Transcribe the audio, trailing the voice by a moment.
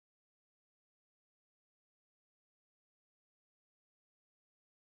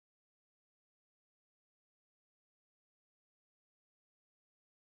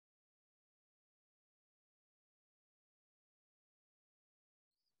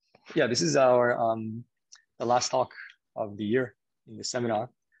Yeah, this is our the last talk of the year in the seminar,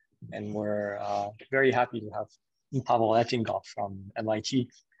 and we're very happy to have Pavel Etingof from MIT,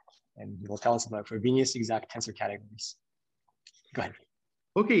 and he will tell us about Frobenius exact tensor categories. Go ahead.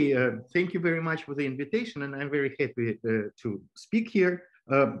 Okay, thank you very much for the invitation, and I'm very happy to speak here.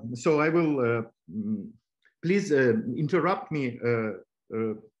 So I will, please interrupt me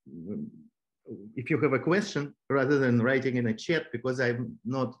if you have a question rather than writing in a chat, because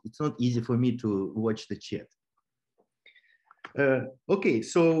it's not easy for me to watch the chat. Okay,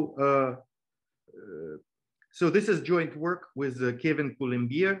 so this is joint work with Kevin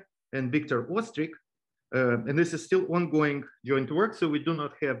Coulombier and Victor Ostrich. And this is still ongoing joint work, so we do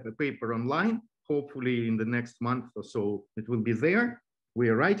not have a paper online. Hopefully in the next month or so, it will be there. We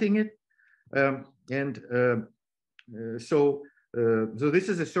are writing it. So this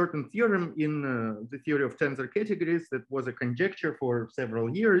is a certain theorem in the theory of tensor categories that was a conjecture for several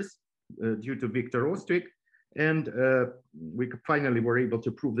years due to Victor Ostrich. And we finally were able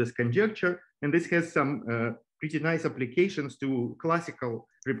to prove this conjecture. And this has some pretty nice applications to classical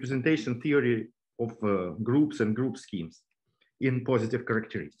representation theory of groups and group schemes in positive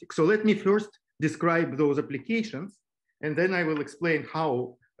characteristics. So let me first describe those applications, and then I will explain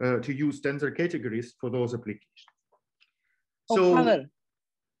how to use tensor categories for those applications. Oh, so, Pavel,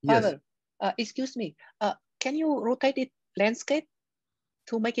 yes. Excuse me. Can you rotate it landscape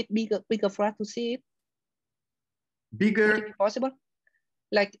to make it bigger for us to see it? Bigger? Would it be possible?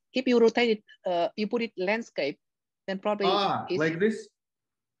 Like if you rotate it, you put it landscape, then probably like this?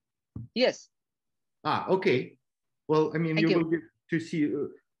 Yes. Okay. Well, I mean, you will get to see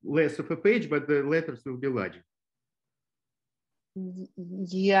less of a page, but the letters will be larger.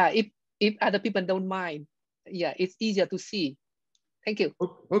 Yeah, if other people don't mind. Yeah, it's easier to see. Thank you.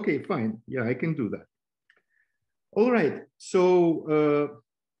 Okay, fine. Yeah, I can do that. All right. So,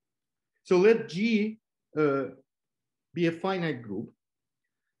 so let G be a finite group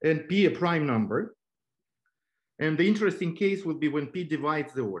and P a prime number. And the interesting case would be when P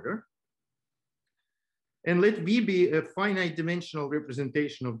divides the order. And let V be a finite dimensional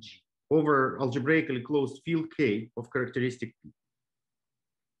representation of G over algebraically closed field K of characteristic P.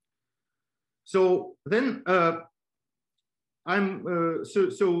 So then I'm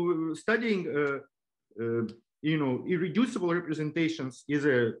studying irreducible representations is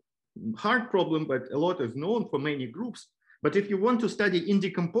a hard problem, but a lot is known for many groups. But if you want to study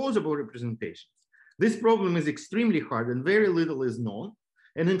indecomposable representations, this problem is extremely hard and very little is known.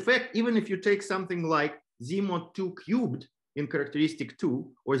 And in fact, even if you take something like Z mod 2 cubed in characteristic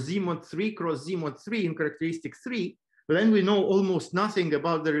 2, or Z mod 3 cross Z mod 3 in characteristic 3, but then we know almost nothing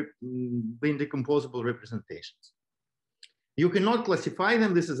about the indecomposable representations. You cannot classify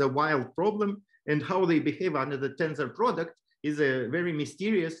them. This is a wild problem, and how they behave under the tensor product is a very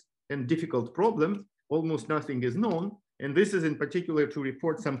mysterious and difficult problem. Almost nothing is known, and this is in particular to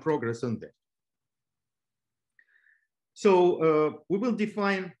report some progress on that. So we will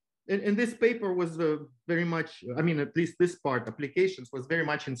define, and this paper was very much, I mean, at least this part, applications, was very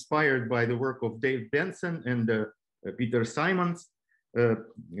much inspired by the work of Dave Benson and Peter Simons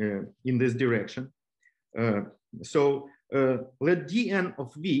in this direction. So let Dn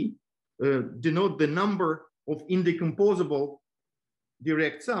of V denote the number of indecomposable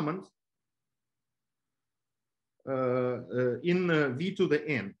direct summons in V to the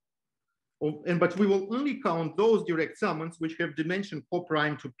n. But we will only count those direct summons which have dimension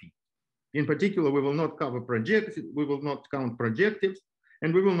co-prime to P. In particular, we will not cover projectives, we will not count projectives,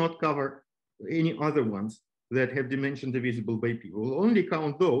 and we will not cover any other ones that have dimension divisible by P. We will only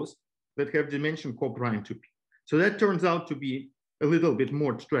count those that have dimension co-prime to P. So that turns out to be a little bit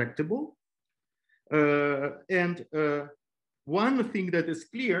more tractable. One thing that is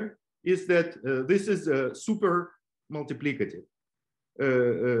clear is that this is super multiplicative.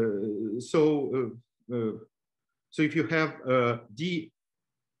 So if you have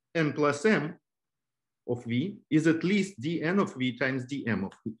dn plus m of V is at least dn of V times dm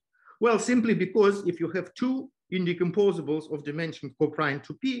of V. Well, simply because if you have two indecomposables of dimension co-prime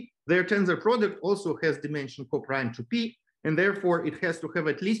to P, their tensor product also has dimension co-prime to P, and therefore it has to have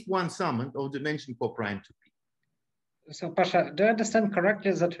at least one summand of dimension co-prime to P. So Pasha, do I understand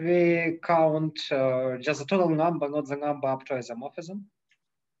correctly that we count just the total number, not the number up to isomorphism?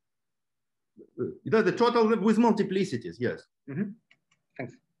 The total with multiplicities, yes. Mm-hmm.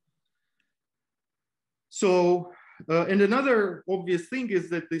 Thanks. So, and another obvious thing is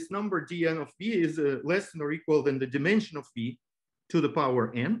that this number dn of V is less than or equal than the dimension of V to the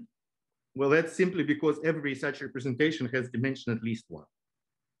power n. Well, that's simply because every such representation has dimension at least one.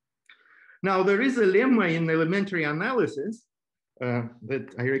 Now, there is a lemma in elementary analysis that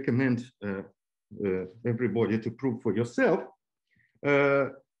I recommend everybody to prove for yourself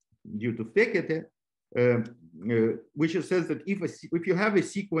due to Fekete, which says that if you have a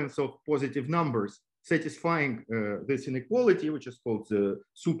sequence of positive numbers satisfying this inequality, which is called the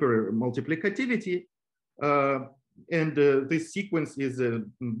super multiplicativity, and this sequence is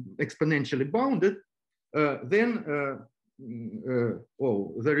exponentially bounded, then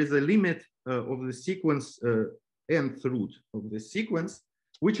there is a limit of the sequence nth root of the sequence,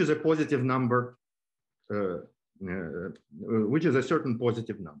 which is a positive number, which is a certain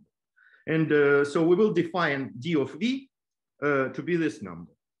positive number. And so we will define d of v to be this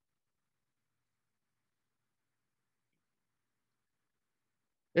number.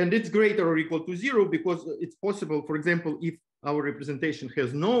 And it's greater or equal to 0 because it's possible, for example, if our representation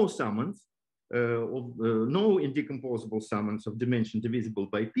has no summons, no indecomposable summons of dimension divisible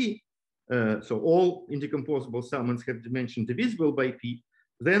by p, so all indecomposable summons have dimension divisible by p,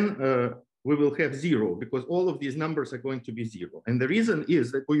 then we will have 0 because all of these numbers are going to be 0. And the reason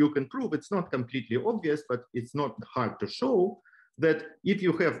is that you can prove, it's not completely obvious, but it's not hard to show that if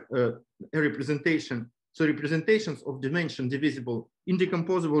you have a representation, so representations of dimension divisible,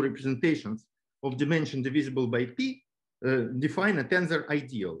 indecomposable representations of dimension divisible by p define a tensor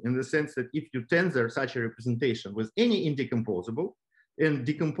ideal in the sense that if you tensor such a representation with any indecomposable and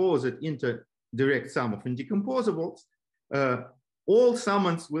decompose it into direct sum of indecomposables, all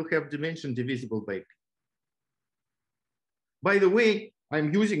summons will have dimension divisible by p. By the way,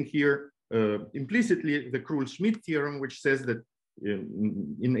 I'm using here implicitly the Krull-Schmidt theorem, which says that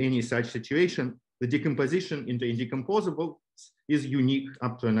in any such situation, the decomposition into indecomposables is unique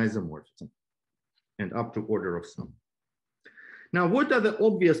up to an isomorphism and up to order of sum. Now, what are the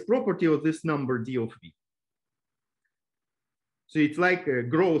obvious property of this number d of v? So it's like a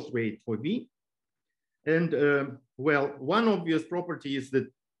growth rate for v. And well, one obvious property is that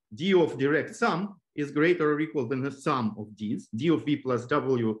d of direct sum is greater or equal than the sum of d's. D of v plus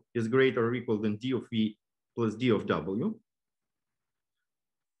w is greater or equal than d of v plus d of w.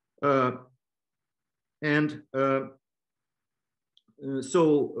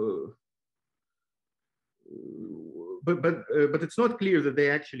 But it's not clear that they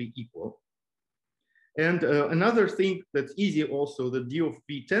actually equal. And another thing that's easy also, that d of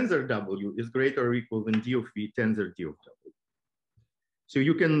v tensor w is greater or equal than d of v tensor d of w. So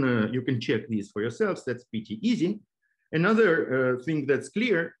you can check these for yourselves. That's pretty easy. Another thing that's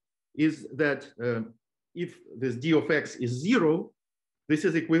clear is that if this d of x is 0, this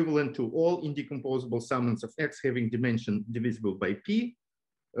is equivalent to all indecomposable summons of x having dimension divisible by p.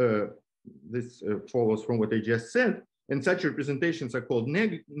 This follows from what I just said. And such representations are called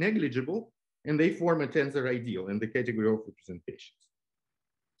negligible, and they form a tensor ideal in the category of representations.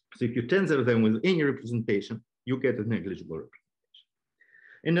 So if you tensor them with any representation, you get a negligible representation.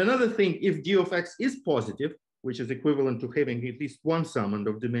 And another thing, if d of x is positive, which is equivalent to having at least one summand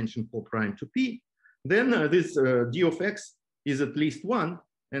of dimension 4 prime to p, then this d of x is at least 1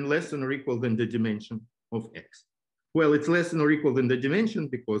 and less than or equal than the dimension of x. Well, it's less than or equal than the dimension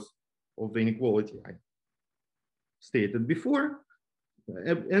because of the inequality I stated before.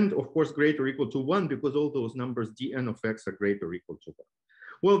 And of course, greater or equal to 1 because all those numbers dn of x are greater or equal to 1.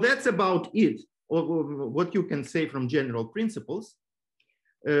 Well, that's about it, or what you can say from general principles.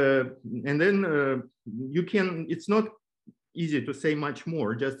 And then you can, it's not easy to say much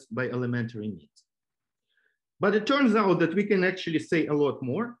more just by elementary needs. But it turns out that we can actually say a lot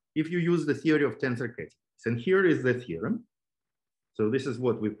more if you use the theory of tensor categories. And here is the theorem. So this is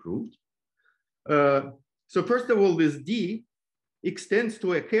what we proved. So first of all, this D extends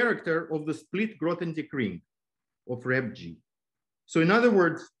to a character of the split Grothendieck ring of rep G. So in other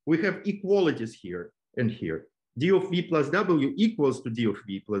words, we have equalities here and here. D of V plus W equals to D of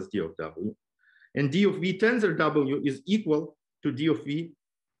V plus D of W. And D of V tensor W is equal to D of V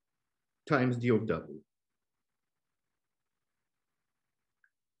times D of W.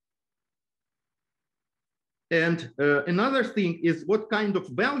 And another thing is what kind of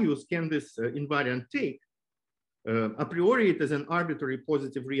values can this invariant take? A priori, it is an arbitrary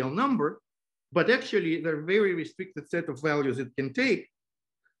positive real number, but actually there are very restricted set of values it can take.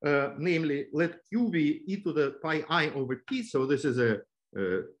 Namely, let Q be e to the pi I over t. So this is a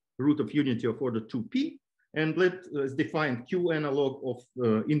root of unity of order 2p. And let's define Q analog of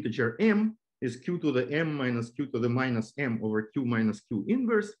integer m is Q to the m minus Q to the minus m over Q minus Q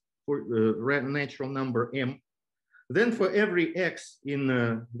inverse for natural number m. Then for every x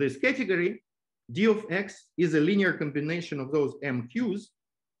in this category, d of x is a linear combination of those m q's,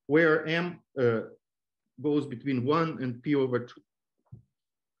 where m goes between 1 and p over 2.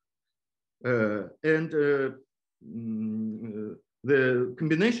 the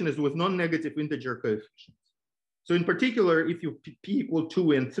combination is with non-negative integer coefficients. So in particular, if you p equal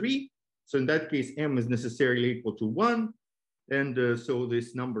 2 and 3, so in that case, m is necessarily equal to 1. And so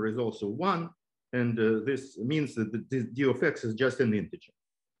this number is also 1. And this means that the d of x is just an integer.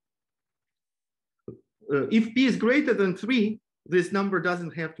 If p is greater than 3, this number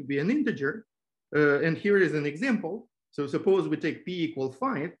doesn't have to be an integer. And here is an example. So suppose we take p equal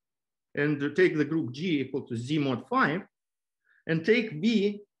 5 and take the group G equal to Z mod 5 and take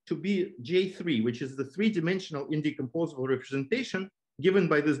B to be J3, which is the three-dimensional indecomposable representation given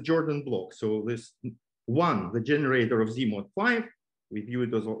by this Jordan block. So this 1, the generator of Z mod 5, we view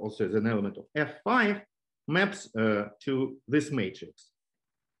it as also as an element of F5, maps to this matrix.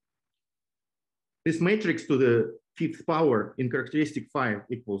 This matrix to the 5th power in characteristic 5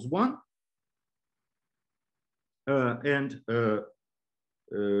 equals 1.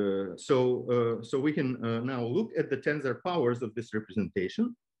 So we can now look at the tensor powers of this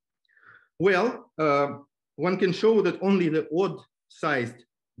representation. Well, one can show that only the odd-sized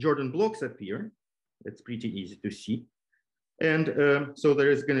Jordan blocks appear. It's pretty easy to see. And so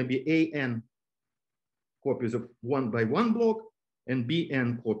there is going to be an copies of 1 by 1 block, and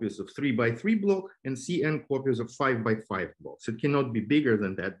bn copies of 3 by 3 block, and cn copies of 5 by 5 blocks. It cannot be bigger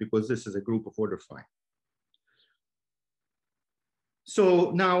than that because this is a group of order 5.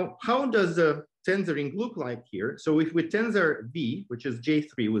 So now, how does the tensoring look like here? So if we tensor V, which is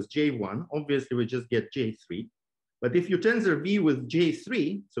J3 with J1, obviously we just get J3. But if you tensor V with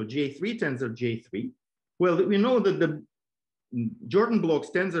J3, so J3 tensor J3, well, we know that the Jordan blocks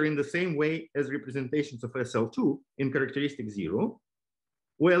tensor in the same way as representations of SL2 in characteristic 0.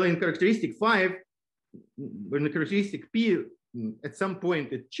 Well, in characteristic 5, when the characteristic P, at some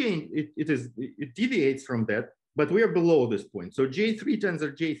point it deviates from that, but we are below this point. So J3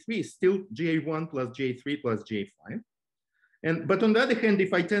 tensor J3 is still J1 plus J3 plus J5. But on the other hand,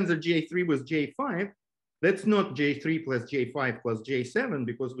 if I tensor J3 with J5, that's not J3 plus J5 plus J7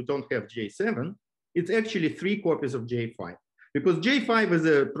 because we don't have J7. It's actually 3 copies of J5 because J5 is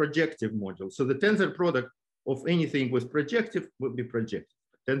a projective module. So the tensor product of anything with projective would be projective.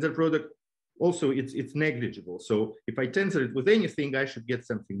 Tensor product also it's negligible. So if I tensor it with anything, I should get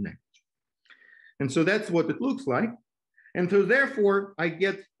something negligible. And so that's what it looks like. And so therefore, I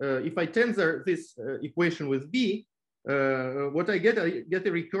get, if I tensor this equation with B, what I get a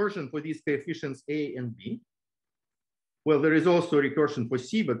recursion for these coefficients A and B. Well, there is also a recursion for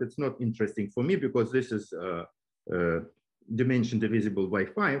C, but it's not interesting for me because this is dimension divisible by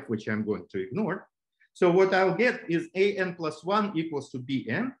 5, which I'm going to ignore. So what I'll get is AN plus 1 equals to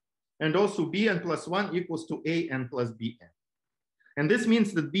BN, and also BN plus 1 equals to AN plus BN. And this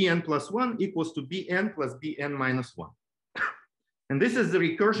means that Bn plus 1 equals to Bn plus Bn minus 1. And this is the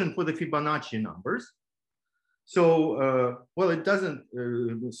recursion for the Fibonacci numbers. So, well, it doesn't,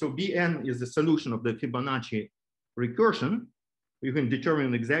 so Bn is the solution of the Fibonacci recursion. You can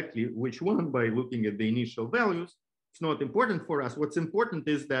determine exactly which one by looking at the initial values. It's not important for us. What's important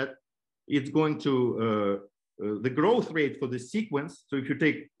is that it's going to, the growth rate for the sequence. So if you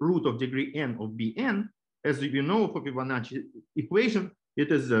take root of degree n of Bn, as you know, for Fibonacci equation,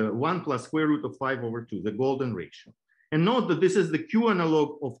 it is 1 plus square root of 5 over 2, the golden ratio. And note that this is the Q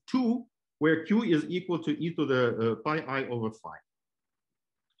analog of 2, where Q is equal to e to the pi I over 5.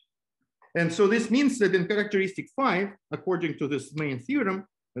 And so this means that in characteristic 5, according to this main theorem,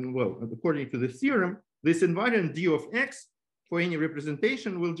 and well, according to this theorem, this invariant d of x for any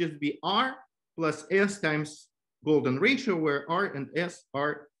representation will just be R plus S times golden ratio, where R and S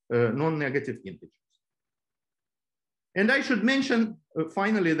are non-negative integers. And I should mention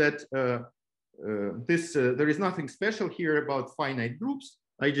finally that there is nothing special here about finite groups.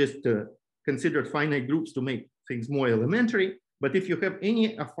 I just considered finite groups to make things more elementary. But if you have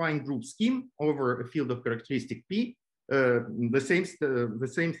any affine group scheme over a field of characteristic P, the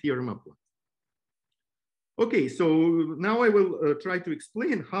same theorem applies. Okay, so now I will try to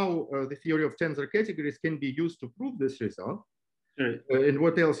explain how the theory of tensor categories can be used to prove this result. Sorry. And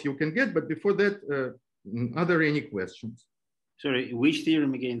what else you can get. But before that, are there any questions? Sorry, which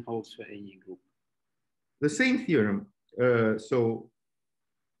theorem again holds for any group? The same theorem. So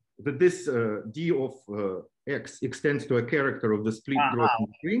that this d of x extends to a character of the split broken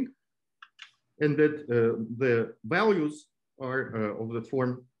string, and that the values are of the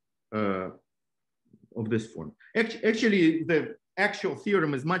form of this form. Actually, the actual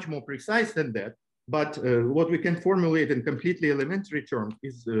theorem is much more precise than that. But what we can formulate in completely elementary terms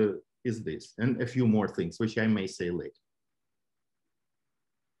is this, and a few more things, which I may say later.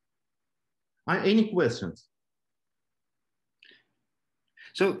 Any questions?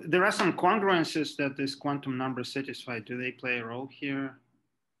 So there are some congruences that this quantum number satisfy. Do they play a role here?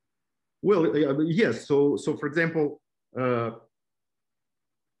 Well, yes. So for example,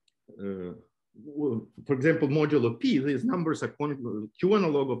 modulo P, these numbers are Q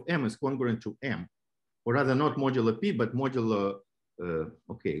analog of M is congruent to M, or rather not modulo P, but modulo,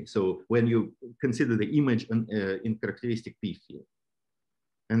 okay. So when you consider the image in characteristic P field,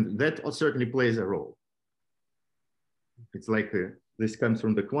 and that certainly plays a role. It's like this comes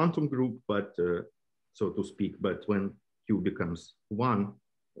from the quantum group, but so to speak, but when Q becomes 1,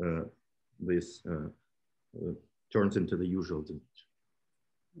 this turns into the usual dimension.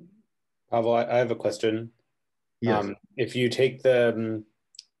 Pavel, I have a question. Yes. If you take the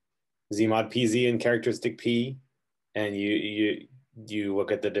Z mod PZ in characteristic P, and you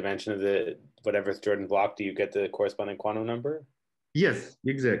look at the dimension of the whatever Jordan block, do you get the corresponding quantum number? Yes,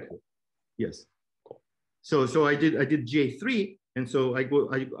 exactly. Yes. Cool. So I did J3, and so I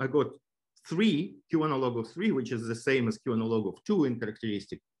got 3 Q analog of 3, which is the same as Q analog of 2 in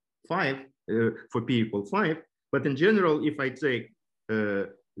characteristic 5 for P equal 5. But in general, if I take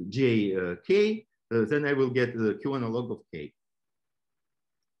JK, then I will get the Q analog of K.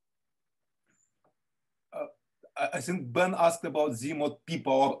 I think Ben asked about Z mod P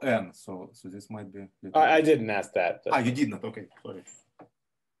power N, so this might be. I didn't ask that. Ah, you did not. Okay, sorry.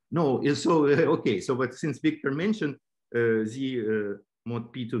 No, so okay. So, but since Victor mentioned Z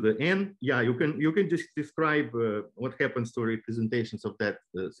mod P to the N, yeah, you can just describe what happens to representations of that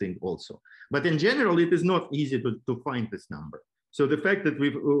thing also. But in general, it is not easy to find this number. So the fact that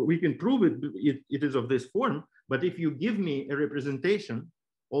we can prove it is of this form. But if you give me a representation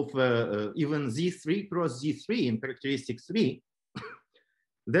of even Z3 cross Z3 in characteristic 3,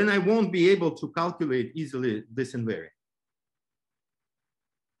 then I won't be able to calculate easily this invariant.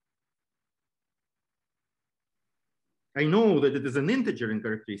 I know that it is an integer in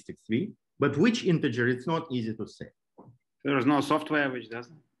characteristic 3, but which integer, it's not easy to say. There is no software which does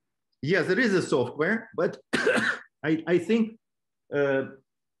that? Yes, there is a software, but I think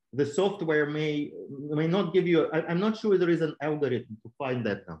the software may not give you, I'm not sure there is an algorithm to find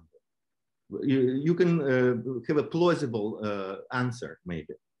that number. You can have a plausible answer,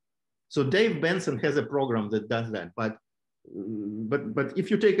 maybe. So Dave Benson has a program that does that, but if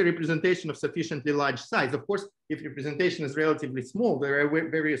you take a representation of sufficiently large size, of course, if representation is relatively small, there are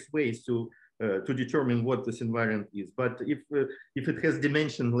various ways to determine what this invariant is. But if it has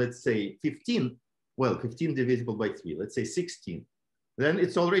dimension, let's say 15, well, 15 divisible by 3, let's say 16, then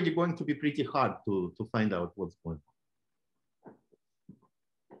it's already going to be pretty hard to find out what's going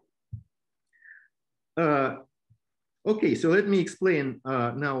on. Okay, so let me explain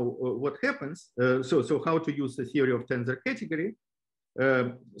now what happens. So how to use the theory of tensor category.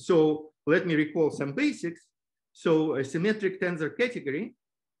 So let me recall some basics. So a symmetric tensor category,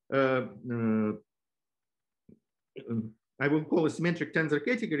 I will call a symmetric tensor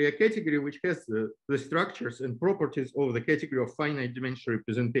category a category which has the structures and properties of the category of finite dimensional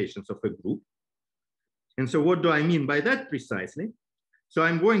representations of a group. And so what do I mean by that precisely? So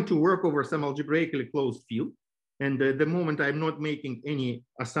I'm going to work over some algebraically closed field. And at the moment, I'm not making any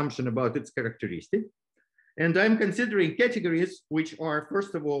assumption about its characteristic. And I'm considering categories which are,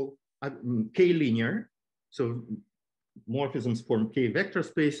 first of all, K-linear. So morphisms form K vector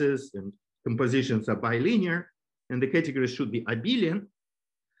spaces and compositions are bilinear. And the categories should be abelian.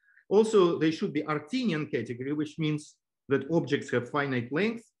 Also, they should be Artinian category, which means that objects have finite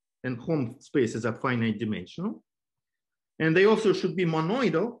length and Hom spaces are finite dimensional. And they also should be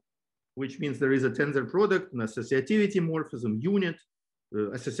monoidal, which means there is a tensor product, an associativity morphism unit.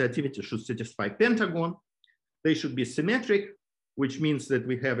 Associativity should satisfy pentagon. They should be symmetric, which means that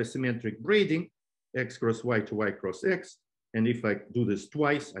we have a symmetric braiding, x cross y to y cross x. And if I do this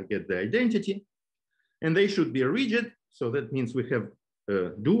twice, I get the identity. And they should be rigid. So that means we have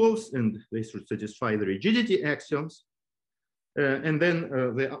duals and they should satisfy the rigidity axioms. And then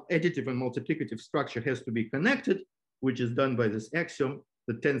the additive and multiplicative structure has to be connected, which is done by this axiom.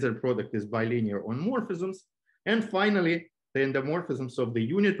 The tensor product is bilinear on morphisms. And finally, the endomorphisms of the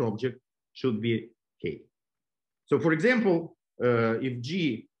unit object should be K. So for example, if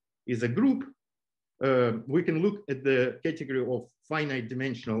G is a group, we can look at the category of finite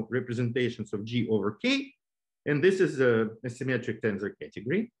dimensional representations of G over K. And this is a symmetric tensor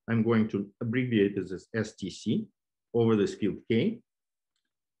category. I'm going to abbreviate this as STC over this field K.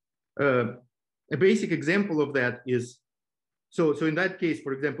 A basic example of that is, so in that case,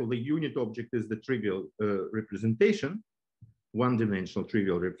 for example, the unit object is the trivial representation, one-dimensional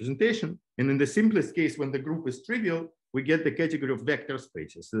trivial representation. And in the simplest case, when the group is trivial, we get the category of vector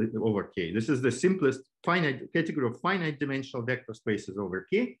spaces over K. This is the simplest finite category of finite dimensional vector spaces over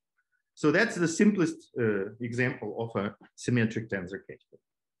K. So that's the simplest example of a symmetric tensor category.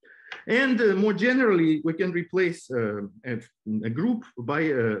 And more generally, we can replace a group by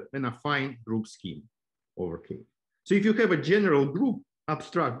an affine group scheme over K. So if you have a general group,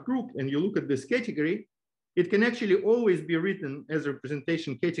 abstract group, and you look at this category, it can actually always be written as a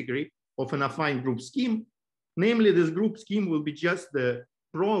representation category of an affine group scheme. Namely, this group scheme will be just the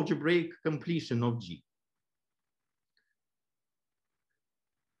pro-algebraic completion of G.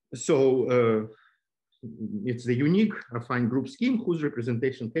 So it's the unique affine group scheme whose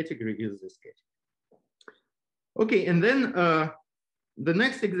representation category is this category. Okay, and then the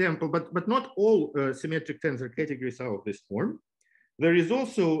next example, but not all symmetric tensor categories are of this form. There is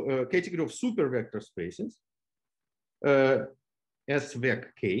also a category of super vector spaces, S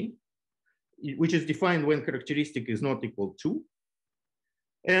vec K, which is defined when characteristic is not equal to.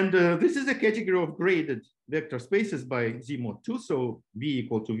 And this is a category of graded vector spaces by Z mod 2. So V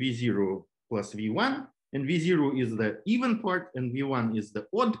equal to V0 plus V1. And V0 is the even part and V1 is the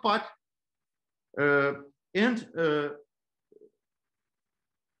odd part.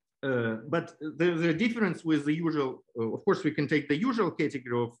 But there's a difference with the usual, of course, we can take the usual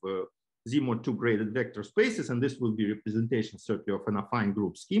category of Z mod 2 graded vector spaces, and this will be representation certainly of an affine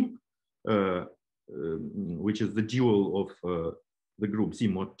group scheme, which is the dual of the group Z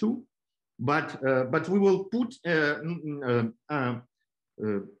mod 2. But we will put a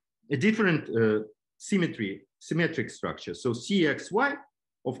different symmetric structure. So Cxy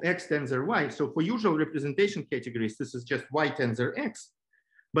of X tensor Y. So for usual representation categories, this is just Y tensor X.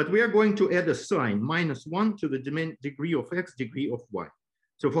 But we are going to add a sign, -1 to the degree of X, degree of Y.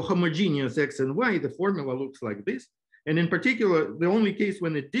 So for homogeneous X and Y, the formula looks like this. And in particular, the only case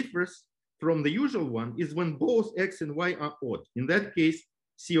when it differs from the usual one is when both X and Y are odd. In that case,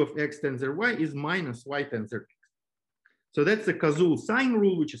 C of X tensor Y is minus Y tensor X. So that's the Kazul sign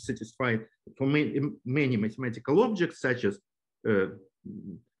rule, which is satisfied for many mathematical objects, such as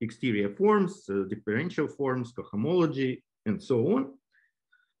exterior forms, differential forms, cohomology, and so on.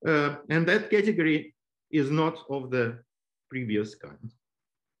 And that category is not of the previous kind.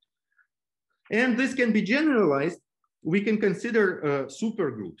 And this can be generalized. We can consider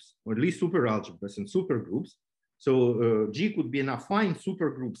supergroups, or at least superalgebras and supergroups. So G could be an affine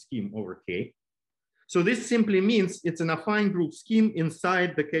supergroup scheme over K. So this simply means it's an affine group scheme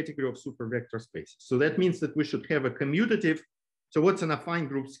inside the category of supervector spaces. So that means that we should have a commutative. So what's an affine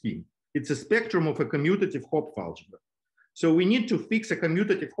group scheme? It's a spectrum of a commutative Hopf algebra. So we need to fix a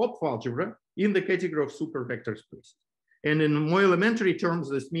commutative Hopf algebra in the category of supervector spaces. And in more elementary terms,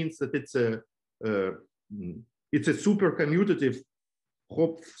 this means that it's a super commutative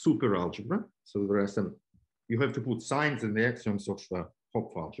Hopf superalgebra. So there are some, you have to put signs in the axioms of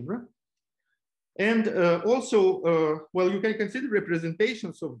Hopf algebra. And also, well, you can consider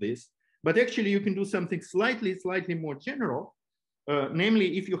representations of this, but actually you can do something slightly more general.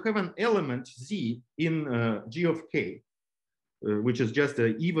 Namely, if you have an element Z in G of K, which is just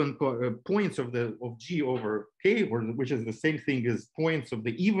the even points of G over K, or which is the same thing as points of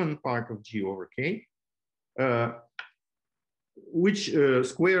the even part of G over K, which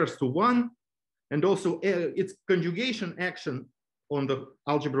squares to 1, and also its conjugation action on the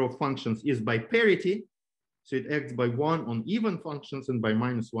algebra of functions is by parity. So it acts by 1 on even functions and by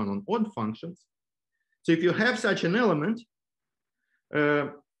 -1 on odd functions. So if you have such an element,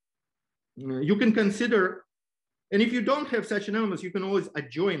 you can consider, and if you don't have such an element, you can always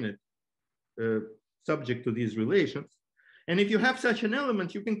adjoin it subject to these relations. And if you have such an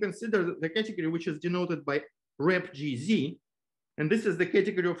element, you can consider the category which is denoted by rep GZ. And this is the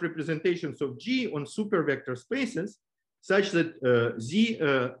category of representations of G on supervector spaces such that Z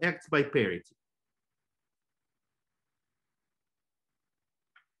acts by parity.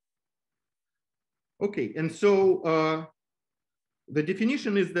 Okay, and so the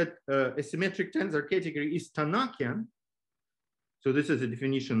definition is that a symmetric tensor category is Tanakian. So this is a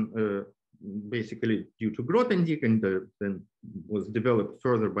definition basically due to Grothendieck, and then was developed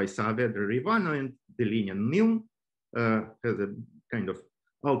further by Saavedra, Rivana, and Deligne and Milne. As a kind of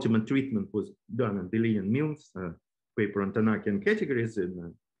ultimate treatment was done in Deligne and Milne's paper on Tanakian categories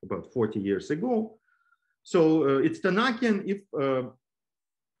in about 40 years ago. So it's Tanakian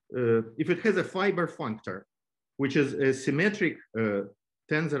if it has a fiber functor, which is a symmetric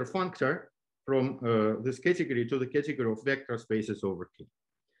tensor functor from this category to the category of vector spaces over K.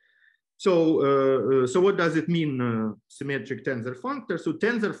 So, so what does it mean, symmetric tensor functor? So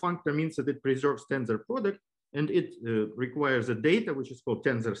tensor functor means that it preserves tensor product, and it requires a data which is called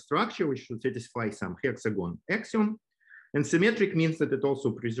tensor structure, which should satisfy some hexagon axiom. And symmetric means that it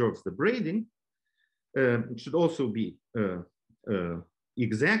also preserves the braiding. It should also be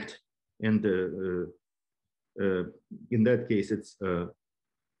exact, and in that case, it's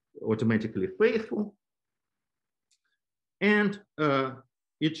automatically faithful. And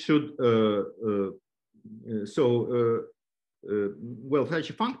it should, well, such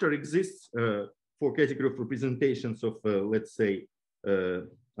a functor exists for category of representations of, let's say,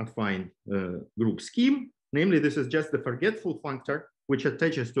 affine group scheme. Namely, this is just the forgetful functor which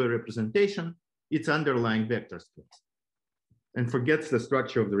attaches to a representation its underlying vector space and forgets the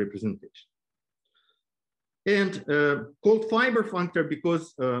structure of the representation. And called fiber functor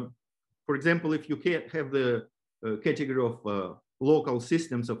because, for example, if you have the category of local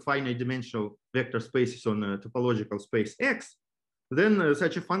systems of finite dimensional vector spaces on a topological space X, then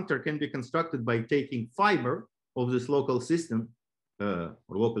such a functor can be constructed by taking fiber of this local system or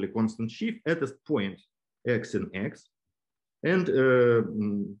locally constant sheaf at a point X in X. And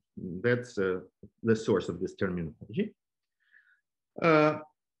that's the source of this terminology. So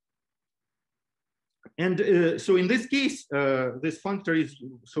in this case, this functor is,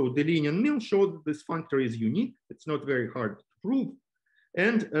 so Deligny and Mill showed that this functor is unique. It's not very hard to prove.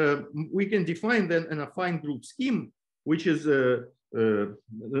 And we can define then an affine group scheme, which is the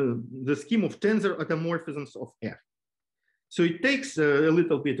scheme of tensor automorphisms of F. So it takes a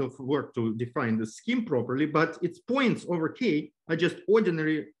little bit of work to define the scheme properly, but its points over K are just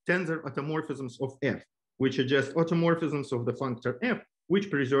ordinary tensor automorphisms of F, which are just automorphisms of the functor F,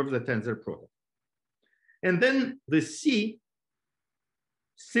 which preserves the tensor product. And then the C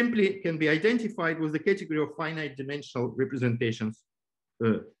simply can be identified with the category of finite dimensional representations,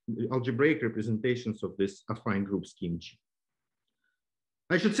 algebraic representations of this affine group scheme G.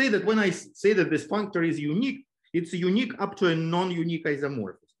 I should say that when I say that this functor is unique, it's unique up to a non-unique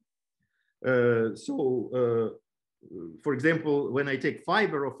isomorphism. For example, when I take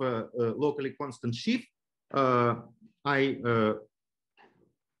fiber of a locally constant sheaf, well,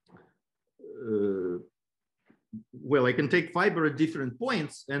 I can take fiber at different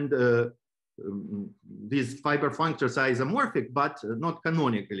points, and these fiber functors are isomorphic, but not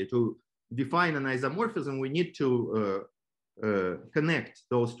canonically. To define an isomorphism, we need to connect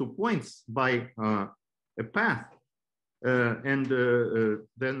those 2 points by a path, and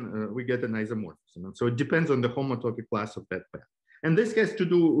then we get an isomorphism. And so it depends on the homotopy class of that path. And this has to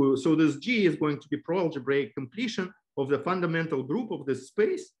do, so this G is going to be pro-algebraic completion of the fundamental group of this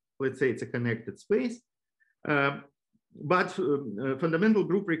space. Let's say it's a connected space. But fundamental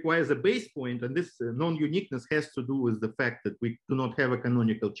group requires a base point, and this non-uniqueness has to do with the fact that we do not have a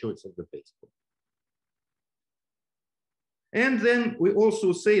canonical choice of the base point. And then we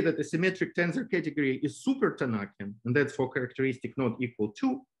also say that the symmetric tensor category is super Tanakian, and that's for characteristic not equal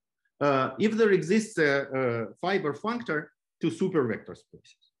to, if there exists a fiber functor to super vector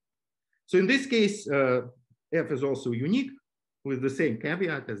spaces. So in this case, F is also unique with the same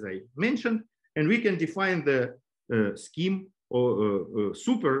caveat as I mentioned, and we can define the scheme or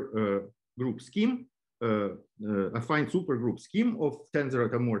super group scheme, affine super group scheme of tensor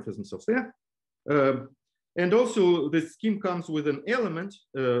automorphisms of F. And also the scheme comes with an element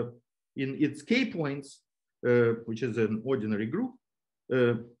in its K points, which is an ordinary group.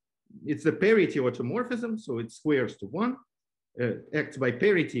 It's a parity automorphism, so it squares to 1, acts by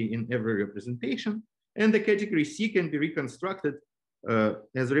parity in every representation. And the category C can be reconstructed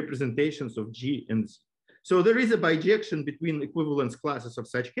as representations of G and Z. So there is a bijection between equivalence classes of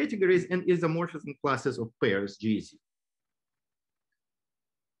such categories and isomorphism classes of pairs G, Z.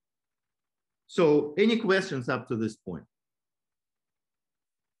 So any questions up to this point?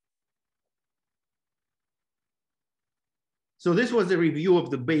 So this was a review of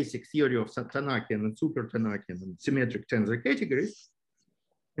the basic theory of Tanakian and super Tanakian and symmetric tensor categories.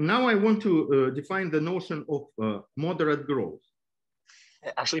 And now I want to define the notion of moderate growth.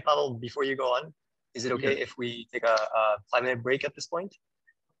 Actually, Pavel, before you go on, is it okay if we take a 5-minute break at this point?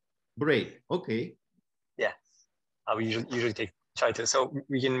 Break, okay. Yeah, we usually try to. So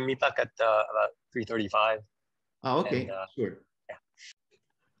we can meet back at about 3:35. Oh, okay, and, sure. Yeah.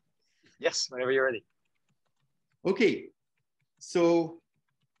 Yes, whenever you're ready. Okay, so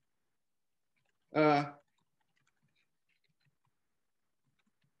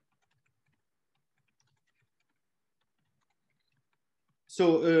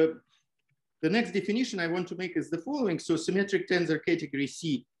the next definition I want to make is the following. So symmetric tensor category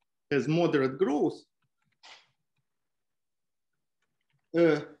C has moderate growth.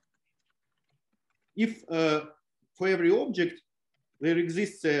 If for every object there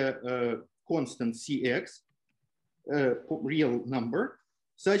exists a constant Cx, real number,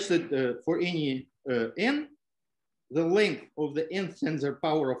 such that for any n, the length of the nth tensor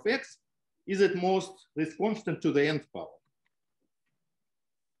power of x is at most this constant to the nth power.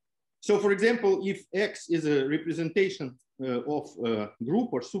 So for example, if x is a representation of a group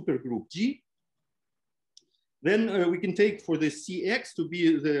or supergroup G, then we can take for the Cx to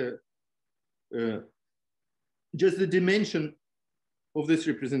be the just the dimension of this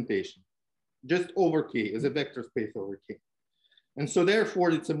representation, just over K as a vector space over K. And so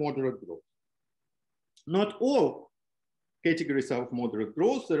therefore it's a moderate growth. Not all categories of moderate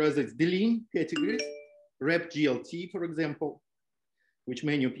growth. There are these Deligne categories, rep GLT, for example, which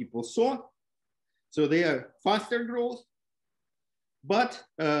many people saw. So they are faster growth. But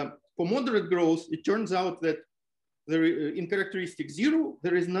for moderate growth, it turns out that there, in characteristic 0,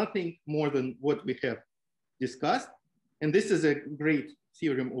 there is nothing more than what we have discussed. And this is a great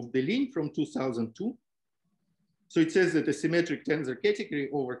theorem of Deligne from 2002. So it says that a symmetric tensor category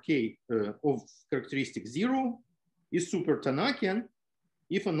over K of characteristic 0 is super Tanakian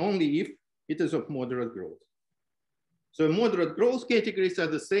if and only if it is of moderate growth. So moderate growth categories are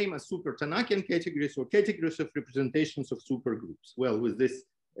the same as super Tanakian categories or categories of representations of supergroups. Well, with this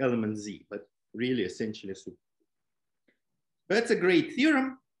element Z, but really essentially super. That's a great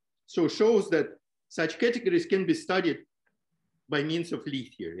theorem. So shows that such categories can be studied by means of Lie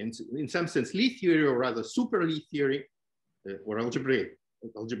theory. In some sense, Lie theory, or rather super Lie theory, or algebraic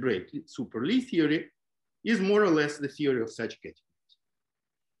super Lie theory, is more or less the theory of such categories.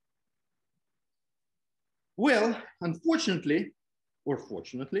 Well, unfortunately, or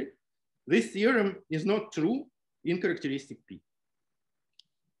fortunately, this theorem is not true in characteristic P.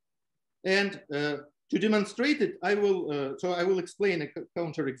 And to demonstrate it, I will explain a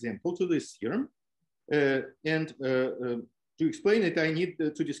counterexample to this theorem. To explain it, I need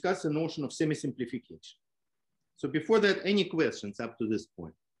to discuss the notion of semi-simplification. So before that, any questions up to this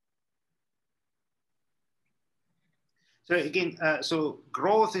point? So again, so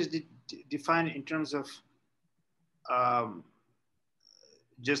growth is defined in terms of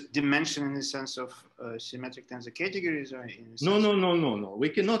just dimension in the sense of symmetric tensor categories, or in no. We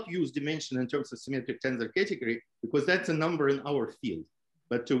cannot use dimension in terms of symmetric tensor category because that's a number in our field.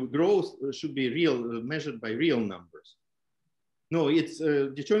 But to growth should be real, measured by real numbers. No, it's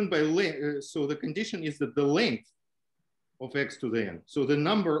determined by length. So the condition is that the length of x to the n. So the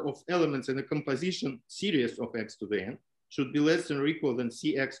number of elements in a composition series of x to the n should be less than or equal than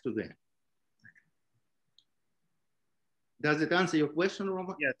Cx to the n. Does it answer your question,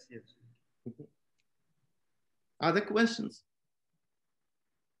 Roman? Yes, yes. Okay. Other questions?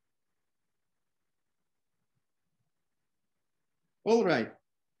 All right.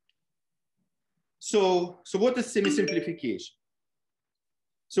 So what is semi-simplification?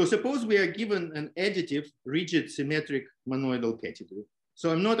 So suppose we are given an additive, rigid, symmetric monoidal category.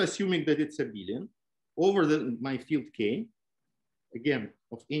 So I'm not assuming that it's abelian over my field K, again,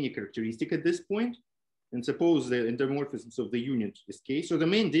 of any characteristic at this point. And suppose the endomorphisms of the unit is K. So the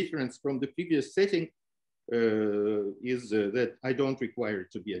main difference from the previous setting is that I don't require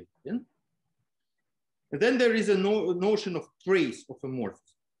it to be abelian. And then there is a notion of trace of a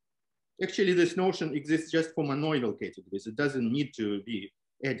morphism. Actually, this notion exists just for monoidal categories. It doesn't need to be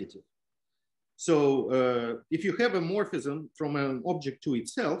additive. So if you have a morphism from an object to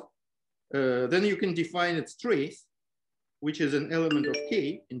itself, then you can define its trace, which is an element of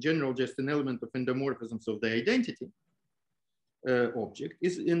K, in general, just an element of endomorphisms of the identity object.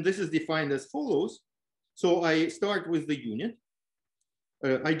 And this is defined as follows. So I start with the unit.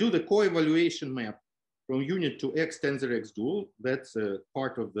 I do the co-evaluation map from unit to X tensor X dual. That's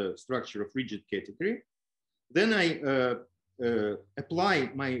part of the structure of rigid category. Then I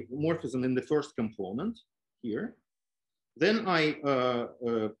apply my morphism in the first component here. Then I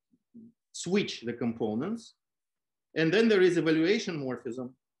switch the components. And then there is evaluation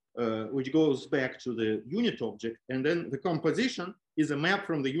morphism, which goes back to the unit object. And then the composition is a map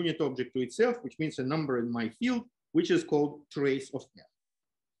from the unit object to itself, which means a number in my field, which is called trace of F.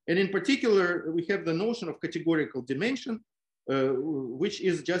 And in particular, we have the notion of categorical dimension, which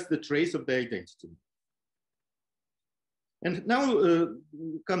is just the trace of the identity. And now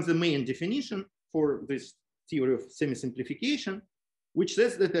comes the main definition for this theory of semi-simplification, which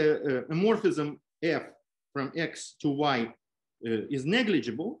says that a morphism F from X to Y is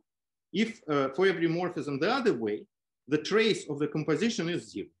negligible if for every morphism the other way, the trace of the composition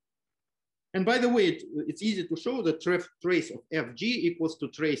is 0. And by the way, it's easy to show that trace of FG equals to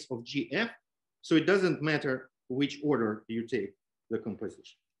trace of GF. So it doesn't matter which order you take the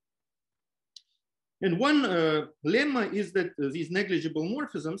composition. And one lemma is that these negligible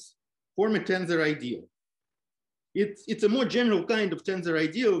morphisms form a tensor ideal. it's a more general kind of tensor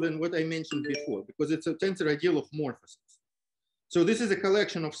ideal than what I mentioned before, because it's a tensor ideal of morphisms. So this is a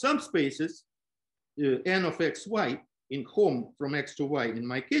collection of subspaces, n of x, y, in home from x to y in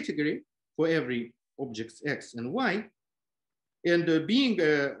my category for every objects x and y. And being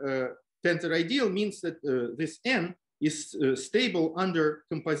a tensor ideal means that this n is stable under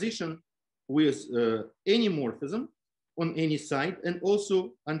composition with any morphism on any side, and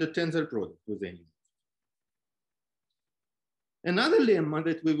also under tensor product with any. Another lemma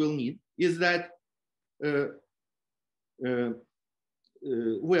that we will need is that,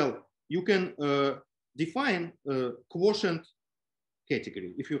 well, you can define a quotient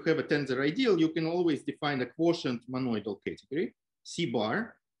category. If you have a tensor ideal, you can always define a quotient monoidal category, C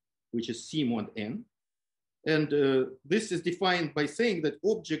bar, which is C mod n. And this is defined by saying that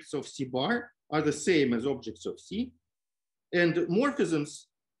objects of C bar are the same as objects of C. And morphisms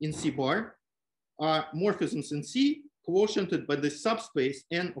in C bar are morphisms in C quotiented by the subspace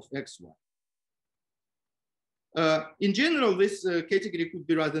n of xy. In general, this category could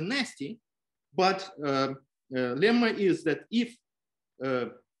be rather nasty, but lemma is that if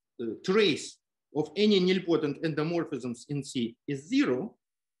trace of any nilpotent endomorphisms in C is 0,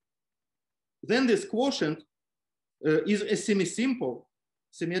 then this quotient is a semi-simple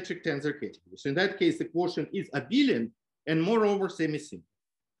symmetric tensor category. So in that case, the quotient is abelian and moreover semi-simple.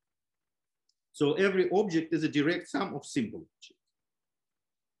 So every object is a direct sum of simple objects.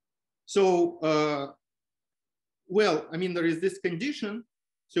 So, well, I mean, there is this condition.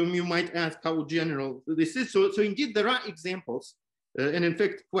 So you might ask how general this is. So indeed, there are examples, and in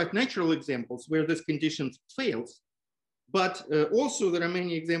fact, quite natural examples where this condition fails. But also there are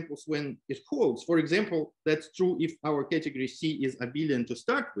many examples when it holds. For example, that's true if our category C is abelian to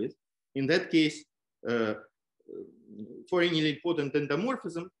start with. In that case, for any nilpotent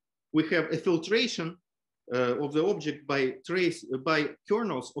endomorphism, we have a filtration of the object by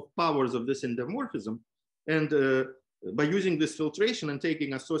kernels of powers of this endomorphism. And by using this filtration and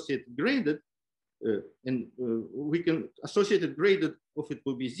taking associated graded, we can associated graded of it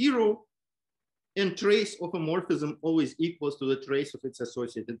will be 0, and trace of a morphism always equals to the trace of its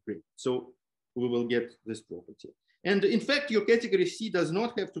associated grade. So we will get this property. And in fact, your category C does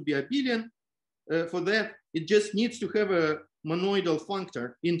not have to be abelian. For that, it just needs to have a monoidal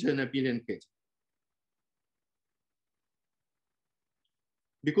functor into an abelian category.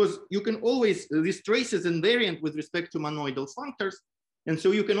 Because you can always, this trace is invariant with respect to monoidal functors. And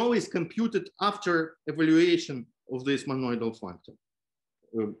so you can always compute it after evaluation of this monoidal functor.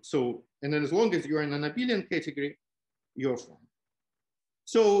 And then as long as you're in an abelian category, you're fine.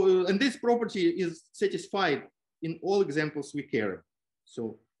 So, and this property is satisfied in all examples we care about.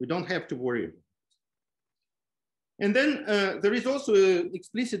 So we don't have to worry about it. And then there is also an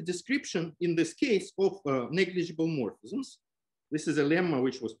explicit description in this case of negligible morphisms. This is a lemma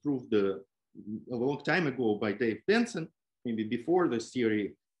which was proved a long time ago by Dave Benson, maybe before this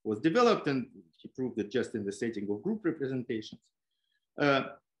theory was developed, and he proved it just in the setting of group representations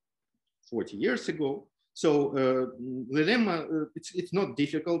 40 years ago. So the lemma, it's not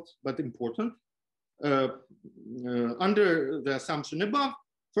difficult, but important. Under the assumption above,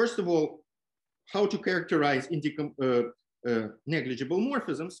 first of all, how to characterize negligible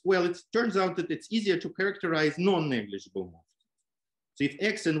morphisms? Well, it turns out that it's easier to characterize non-negligible morphisms. So if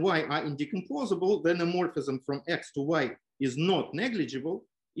x and y are indecomposable, then a morphism from x to y is not negligible,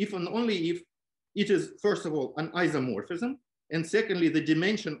 if and only if it is, first of all, an isomorphism, and secondly, the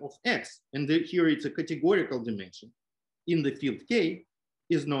dimension of x, and here it's a categorical dimension, in the field K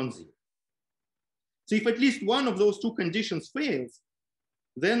is non-zero. So if at least one of those two conditions fails,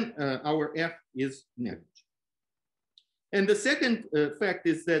 then our F is negligible. And the second fact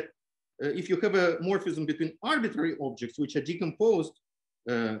is that if you have a morphism between arbitrary objects which are decomposed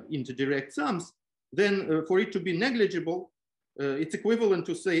into direct sums, then for it to be negligible, it's equivalent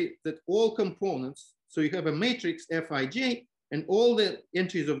to say that all components, so you have a matrix Fij, and all the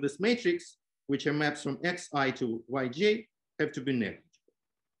entries of this matrix, which are maps from Xi to Yj, have to be negligible.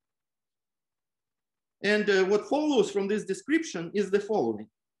 And what follows from this description is the following,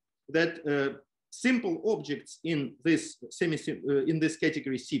 that simple objects in this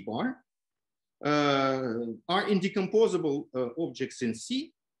category C bar are indecomposable objects in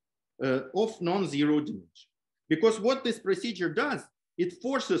C of non-zero dimension. Because what this procedure does, it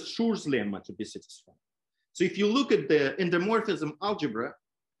forces Schur's lemma to be satisfied. So if you look at the endomorphism algebra,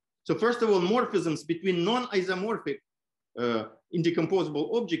 so first of all, morphisms between non-isomorphic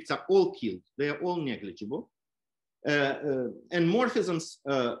indecomposable objects are all killed. They are all negligible. And morphisms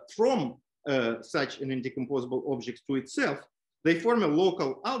from such an indecomposable object to itself, they form a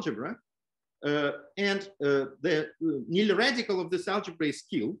local algebra. The nil radical of this algebra is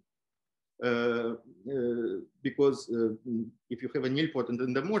killed because if you have a nilpotent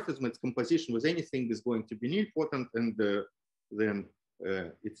endomorphism, its composition with anything is going to be nilpotent, and then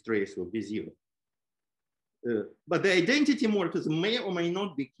its trace will be 0. But the identity morphism may or may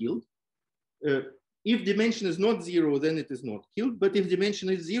not be killed. If dimension is not 0, then it is not killed. But if dimension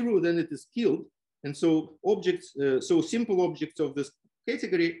is 0, then it is killed. And so objects, so simple objects of this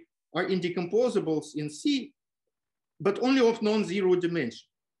category are indecomposables in C, but only of non-zero dimension.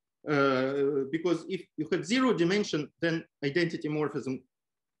 Because if you have 0 dimension, then identity morphism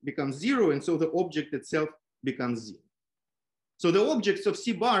becomes 0, and so the object itself becomes 0. So the objects of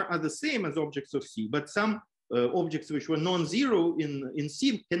C bar are the same as objects of C, but some objects which were non-zero in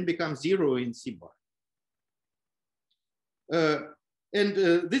C can become 0 in C bar.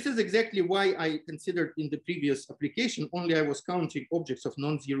 This is exactly why I considered in the previous application, only I was counting objects of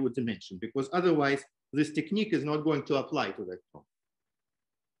non-zero dimension, because otherwise this technique is not going to apply to that problem.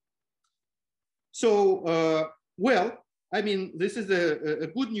 So, well, I mean, this is a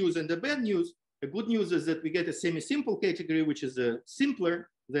good news and a bad news. The good news is that we get a semi-simple category, which is simpler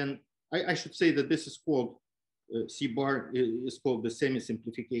than, I should say that this is called, C bar is called the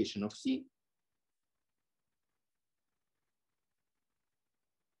semi-simplification of C.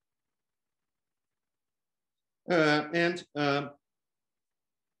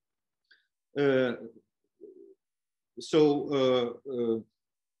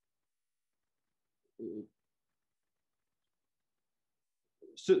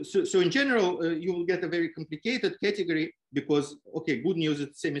 So in general, you will get a very complicated category because, okay, good news,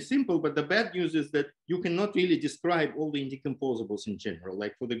 it's semi-simple, but the bad news is that you cannot really describe all the indecomposables in general.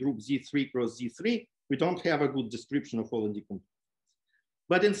 Like for the group Z3 cross Z3, we don't have a good description of all indecomposables.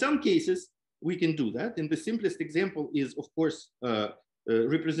 But in some cases, we can do that. And the simplest example is, of course,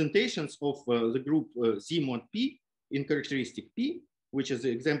 representations of the group Z mod P in characteristic P, which is the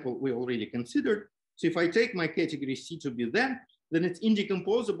example we already considered. So if I take my category C to be that, then it's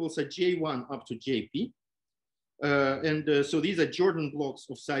indecomposables at J1 up to JP. So these are Jordan blocks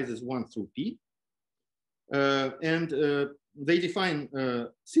of sizes 1 through P. They define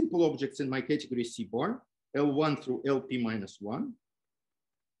simple objects in my category C bar, L1 through LP minus 1.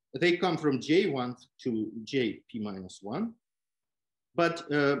 They come from J1 to JP minus 1. But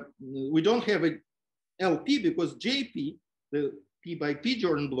we don't have a LP because JP, the P by P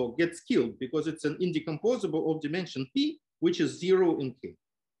Jordan block, gets killed because it's an indecomposable of dimension P, which is 0 in K.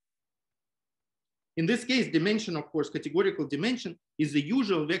 In this case, dimension, of course, categorical dimension is the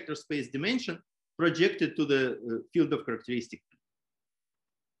usual vector space dimension projected to the field of characteristic P.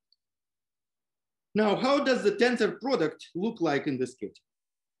 Now, how does the tensor product look like in this category?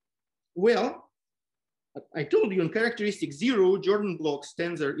 Well, I told you in characteristic 0, Jordan blocks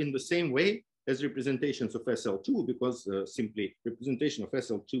tensor in the same way as representations of SL2, because simply representation of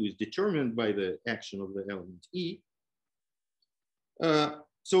SL2 is determined by the action of the element E.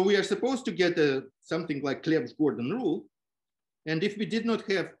 So we are supposed to get something like Klebsch-Gordon rule. And if we did not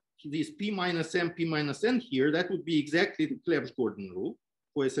have these P minus M, P minus N here, that would be exactly the Klebsch-Gordon rule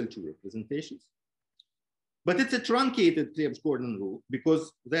for SL2 representations. But it's a truncated Klebsch-Gordon rule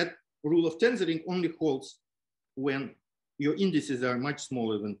because that rule of tensoring only holds when your indices are much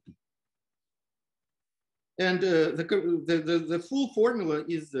smaller than P. And the full formula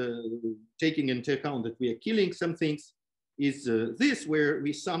is taking into account that we are killing some things, is this, where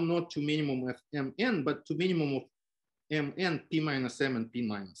we sum not to minimum of Mn, but to minimum of Mn, P minus M and P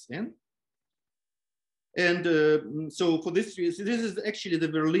minus N. And so for this reason, this is actually the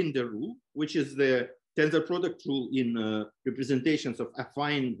Verlinde rule, which is the tensor product rule in representations of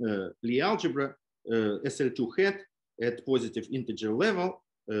affine Lie algebra, SL2 hat at positive integer level,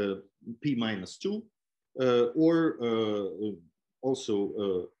 P minus 2, or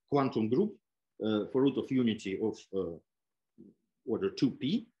also quantum group for root of unity of order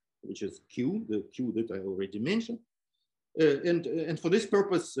 2P, which is Q, the Q that I already mentioned. And for this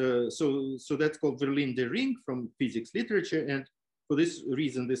purpose, so that's called Verlinde ring from physics literature. And for this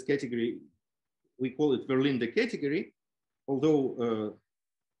reason, this category, we call it Verlinde category, although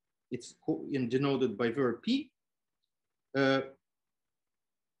it's denoted by ver P.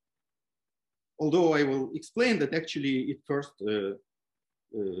 Although I will explain that actually it first,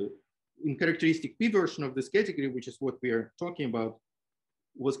 in characteristic P version of this category, which is what we are talking about,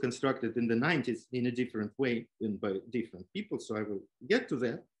 was constructed in the 90s in a different way and by different people. So I will get to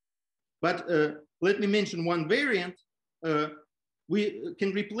that. But let me mention one variant. We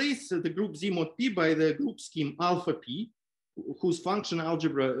can replace the group Z mod P by the group scheme alpha P, whose function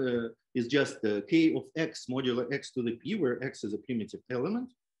algebra is just K of X modulo X to the P, where X is a primitive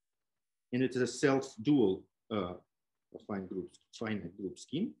element. and it is a self-dual finite group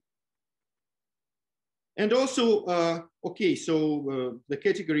scheme. And also, okay, so the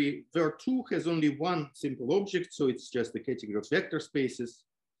category Ver2 has only one simple object, so it's just the category of vector spaces.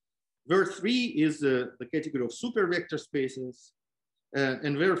 Ver3 is the category of super vector spaces,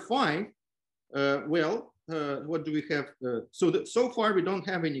 and Ver5, well, what do we have? So far we don't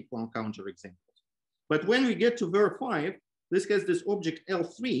have any counter examples. But when we get to Ver5, this has this object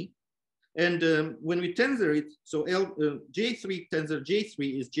L3, and when we tensor it, so J3 tensor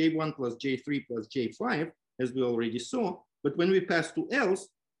J3 is J1 plus J3 plus J5, as we already saw. But when we pass to Ls,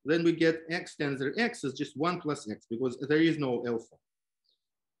 then we get X tensor X is just 1 plus X, because there is no L4.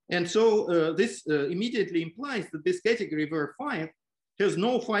 And so this immediately implies that this category Ver5 has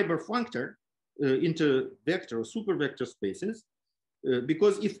no fiber functor into vector or super vector spaces,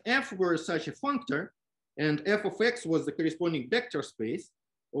 because if F were such a functor and F of X was the corresponding vector space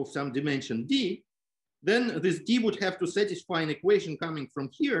of some dimension D, then this D would have to satisfy an equation coming from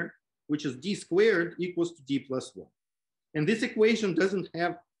here, which is D squared equals to D plus 1. And this equation doesn't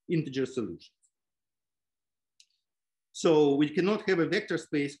have integer solutions. So we cannot have a vector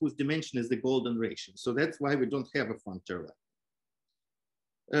space whose dimension is the golden ratio. So that's why we don't have a functor like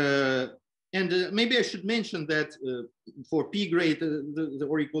that. Maybe I should mention that for P greater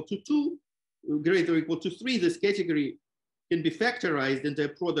or equal to 2, greater or equal to 3, this category can be factorized into a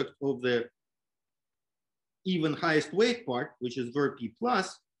product of the even highest weight part, which is Ver P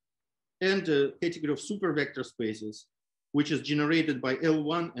plus, and a category of super vector spaces, which is generated by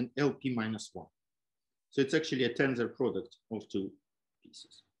L1 and LP minus 1. So it's actually a tensor product of two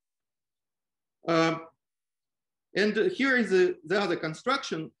pieces. And here is the other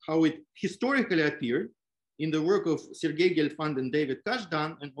construction, how it historically appeared in the work of Sergei Gelfand and David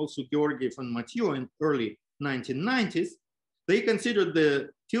Kashdan, and also Georgiev and Mathieu in early 1990s. They considered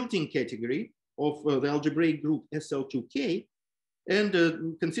the tilting category of the algebraic group SL2K and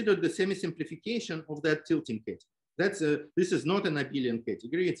considered the semi-simplification of that tilting category. This is not an abelian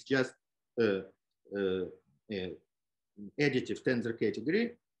category, it's just additive tensor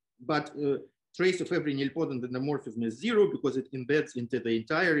category, but trace of every nilpotent endomorphism is 0 because it embeds into the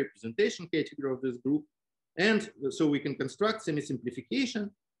entire representation category of this group. And so we can construct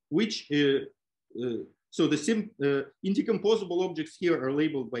semi-simplification, which, so the indecomposable objects here are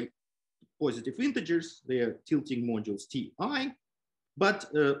labeled by positive integers. They are tilting modules Ti, but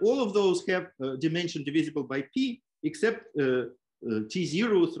all of those have dimension divisible by P, except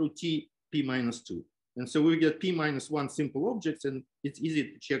T0 through T P minus 2. And so we get P minus 1 simple objects, and it's easy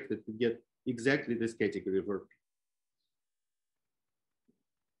to check that we get exactly this category of P.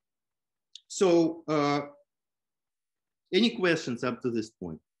 So any questions up to this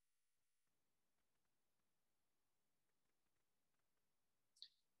point?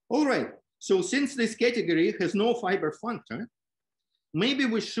 All right, so since this category has no fiber functor, maybe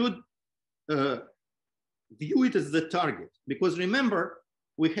we should view it as the target, because remember,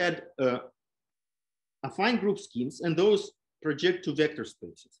 we had affine group schemes, and those project to vector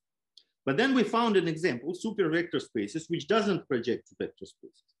spaces. But then we found an example, super vector spaces, which doesn't project to vector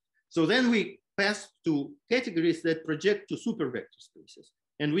spaces. So then we passed to categories that project to super vector spaces,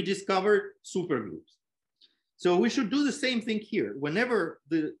 and we discovered supergroups. So we should do the same thing here. Whenever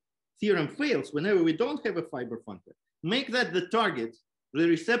the theorem fails, whenever we don't have a fiber functor, make that the target, the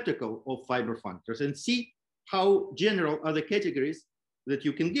receptacle of fiber functors, and see how general are the categories that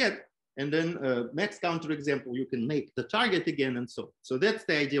you can get. And then max counterexample, you can make the target again and so on. So that's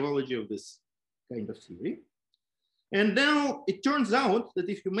the ideology of this kind of theory. And now it turns out that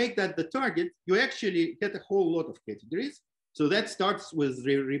if you make that the target, you actually get a whole lot of categories. So that starts with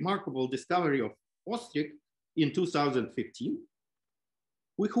the remarkable discovery of Ostrich in 2015,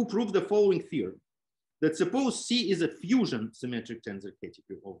 who proved the following theorem, that suppose C is a fusion symmetric tensor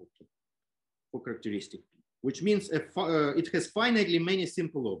category over P for characteristic P, which means it has finitely many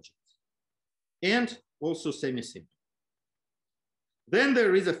simple objects and also semi-simple. Then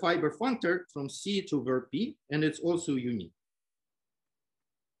there is a fiber functor from C to Ver P, and it's also unique.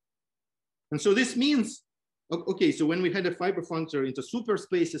 And so this means, okay, so when we had a fiber functor into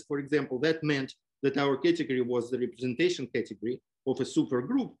superspaces, for example, that meant that our category was the representation category of a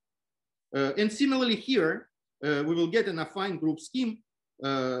supergroup. And similarly here, we will get an affine group scheme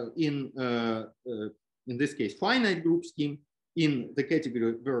in this case, finite group scheme in the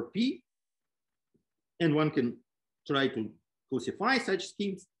category Ver P. And one can try to classify such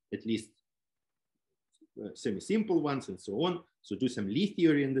schemes, at least semi-simple ones and so on. So do some Lie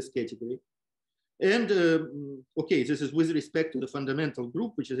theory in this category. And okay, this is with respect to the fundamental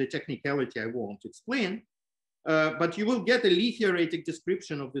group, which is a technicality I won't explain, but you will get a Lie theoretic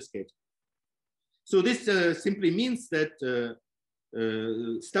description of this category. So this simply means that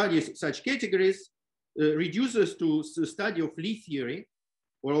studies such categories reduces to the study of Lie theory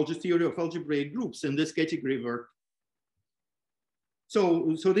or theory of algebraic groups in this category work.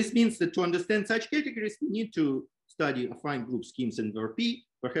 So this means that to understand such categories, we need to study affine group schemes in verb P.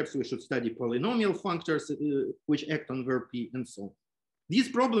 Perhaps we should study polynomial functors which act on verb P and so on. These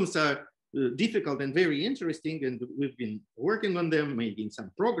problems are difficult and very interesting, and we've been working on them, making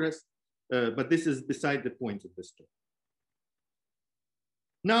some progress, but this is beside the point of this talk.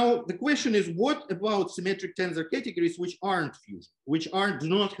 Now, the question is, what about symmetric tensor categories which aren't fusion, which do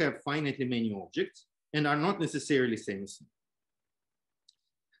not have finitely many objects and are not necessarily semi-simple?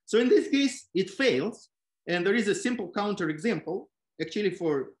 So in this case, it fails, and there is a simple counterexample, actually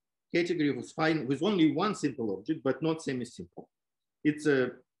for category with only one simple object, but not semi-simple. It's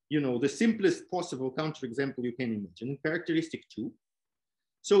the simplest possible counterexample you can imagine in characteristic 2.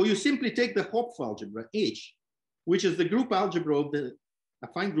 So you simply take the Hopf algebra H, which is the group algebra of the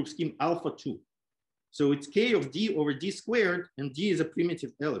affine group scheme alpha 2. So it's K of D over D squared, and D is a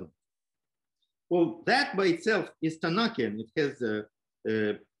primitive element. Well, that by itself is Tanakian. It has a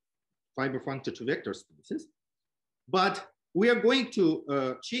fiber functor to vector spaces, but we are going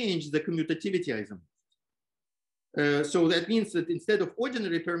to change the commutativity isomorphism. So that means that instead of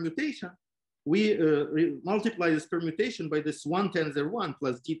ordinary permutation, we multiply this permutation by this 1 tensor 1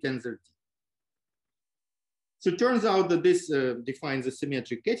 plus D tensor D. So it turns out that this defines a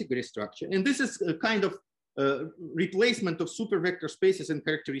symmetric category structure. And this is a kind of replacement of supervector spaces in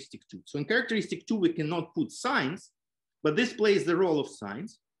characteristic 2. So in characteristic 2, we cannot put signs, but this plays the role of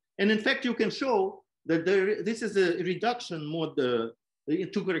signs. And in fact, you can show that this is a reduction mode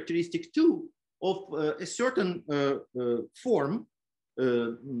to characteristic 2 of a certain form,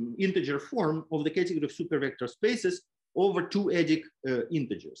 integer form of the category of supervector spaces over 2 adic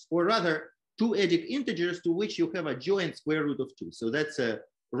integers, or rather 2 adic integers to which you have a joint square root of 2. So that's a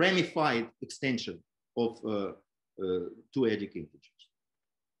ramified extension of 2 adic integers.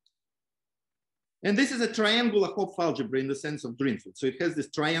 And this is a triangular Hopf algebra in the sense of Drinfeld. So it has this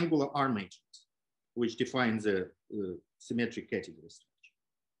triangular R matrix, which defines a symmetric category structure.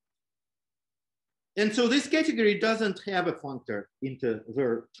 And so this category doesn't have a functor into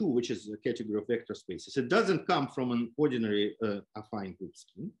ver 2, which is a category of vector spaces. It doesn't come from an ordinary affine group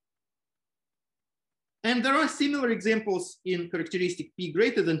scheme. And there are similar examples in characteristic P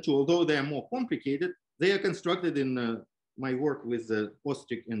greater than 2, although they are more complicated. They are constructed in my work with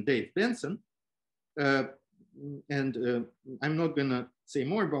Ostrich and Dave Benson. I'm not going to say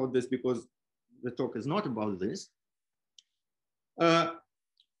more about this because the talk is not about this.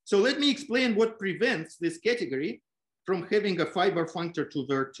 So let me explain what prevents this category from having a fiber functor to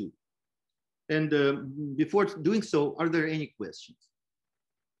ver 2. And before doing so, are there any questions?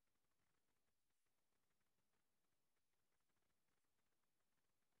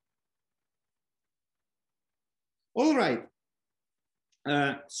 All right.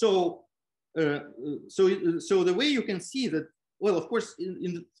 So the way you can see that, well, of course,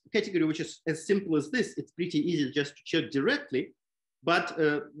 in the category which is as simple as this, it's pretty easy just to check directly. But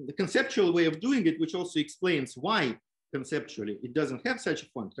the conceptual way of doing it, which also explains why conceptually it doesn't have such a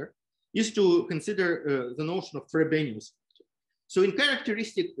functor, is to consider the notion of Frobenius. So in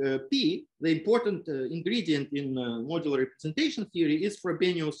characteristic P, the important ingredient in modular representation theory is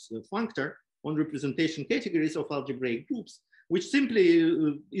Frobenius functor on representation categories of algebraic groups, which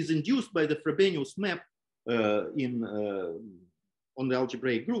simply is induced by the Frobenius map on the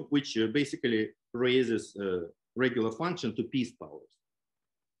algebraic group, which basically raises regular function to P's powers.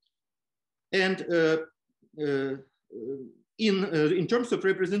 And in terms of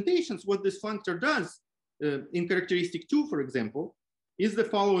representations, what this functor does in characteristic 2, for example, is the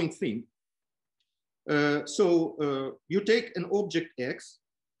following thing. You take an object X,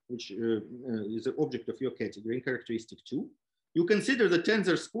 which is an object of your category in characteristic 2. You consider the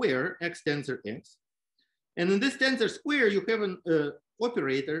tensor square, X tensor X. And in this tensor square, you have an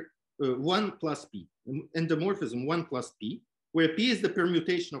operator 1 plus P, endomorphism 1 plus P, where P is the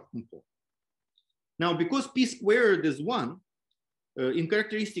permutation of components. Now, because P squared is 1, in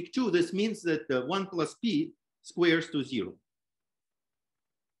characteristic 2, this means that 1 plus P squares to 0.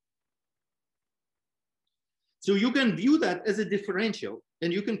 So you can view that as a differential,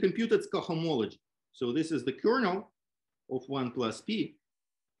 and you can compute its cohomology. So this is the kernel of 1 plus P,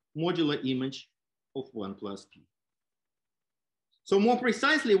 modular image of 1 plus P. So more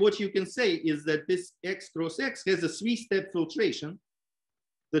precisely, what you can say is that this X cross X has a 3-step filtration.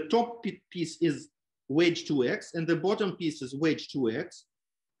 The top piece is wedge 2X, and the bottom piece is wedge 2X.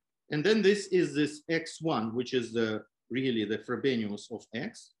 And then this is this X1, which is really the Frobenius of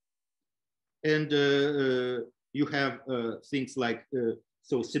X. And you have things like,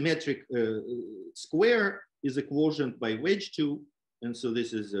 so symmetric square is a quotient by wedge 2. And so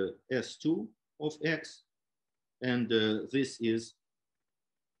this is S2 of X. And this is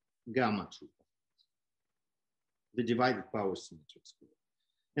gamma 2, the divided power symmetric square.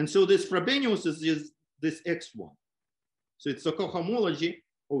 And so this Frobenius is this X1. So it's a cohomology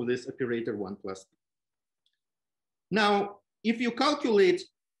of this operator 1 plus p. Now, if you calculate,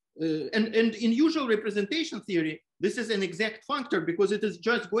 and in usual representation theory, this is an exact functor because it is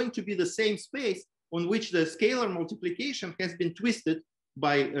just going to be the same space on which the scalar multiplication has been twisted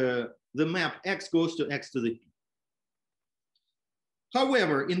by the map x goes to x to the p.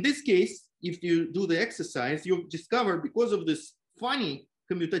 However, in this case, if you do the exercise, you discover because of this funny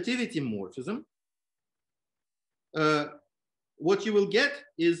commutativity morphism, what you will get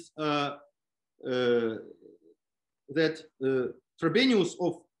is that Frobenius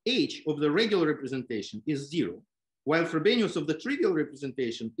of H of the regular representation is 0, while Frobenius of the trivial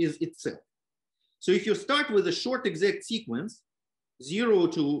representation is itself. So if you start with a short exact sequence, 0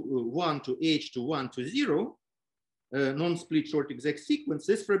 to 1 to H to 1 to 0, non-split short exact sequence,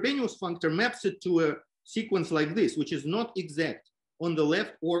 this Frobenius functor maps it to a sequence like this, which is not exact on the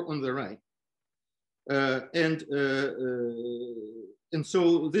left or on the right. And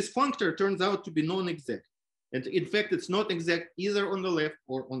so this functor turns out to be non-exact. And in fact, it's not exact either on the left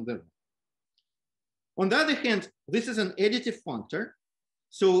or on the right. On the other hand, this is an additive functor.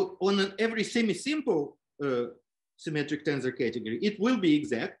 So on every semi-simple symmetric tensor category, it will be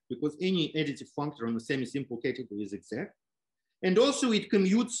exact because any additive functor on the semi-simple category is exact. And also it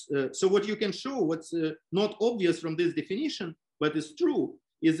commutes. So what you can show, what's not obvious from this definition, but is true,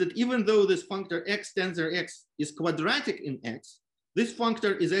 is that even though this functor x tensor x is quadratic in x, this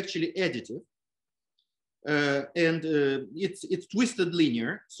functor is actually additive. And it's twisted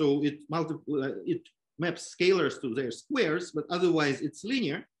linear. So it maps scalars to their squares, but otherwise it's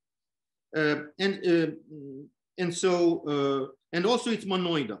linear. And also it's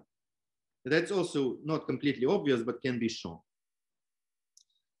monoidal. That's also not completely obvious, but can be shown.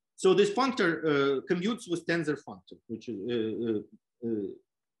 So this functor commutes with tensor functor, which is,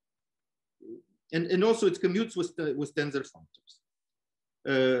 and also it commutes with tensor functors,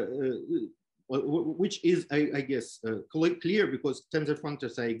 which is, I guess, clear because tensor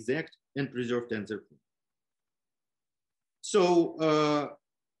functors are exact and preserve tensor functors. So,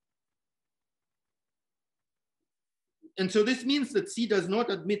 and so this means that C does not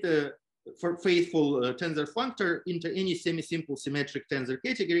admit a faithful tensor functor into any semi-simple symmetric tensor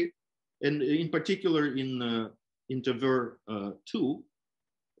category, and in particular in interval 2,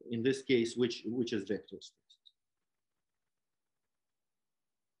 in this case, which is vector space.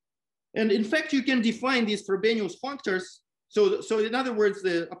 And in fact, you can define these Frobenius functors. So in other words,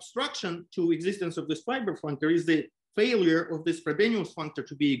 the obstruction to existence of this fiber functor is the failure of this Frobenius functor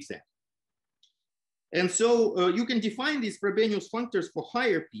to be exact. And so you can define these Frobenius functors for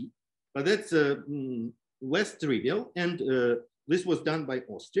higher p, but that's less trivial. And this was done by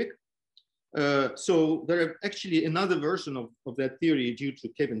Ostrich. So there are actually another version of that theory due to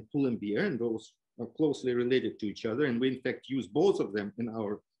Kevin Poulenbier, and those are closely related to each other. And we in fact use both of them in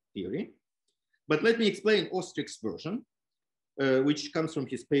our theory. But let me explain Ostrich's version, which comes from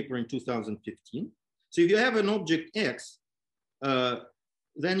his paper in 2015. So if you have an object X,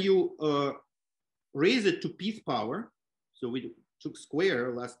 then you raise it to pth power. So we took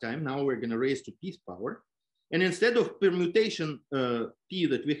square last time. Now we're going to raise to pth power. And instead of permutation p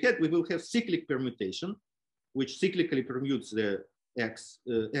that we had, we will have cyclic permutation, which cyclically permutes the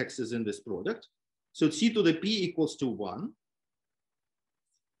x's in this product. So c to the p equals to 1.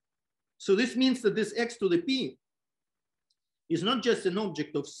 So this means that this x to the p is not just an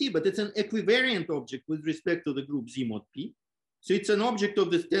object of C, but it's an equivariant object with respect to the group Z mod P. So it's an object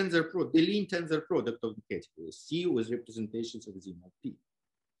of this tensor product, the lean tensor product of the category C with representations of Z mod P.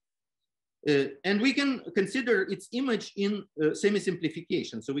 And we can consider its image in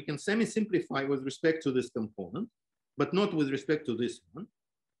semi-simplification. So we can semi-simplify with respect to this component, but not with respect to this one.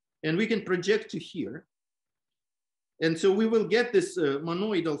 And we can project to here. And so we will get this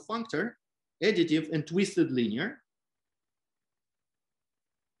monoidal functor, additive and twisted linear.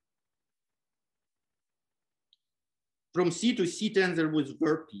 From C to C tensor with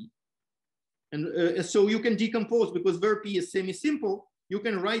ver P. And so you can decompose, because ver P is semi-simple, you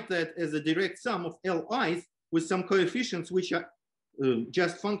can write that as a direct sum of Li's with some coefficients which are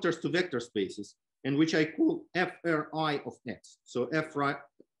just functors to vector spaces, and which I call Fri of X. So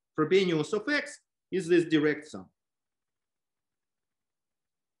Frobenius of X is this direct sum.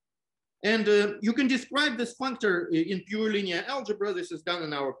 And you can describe this functor in pure linear algebra. This is done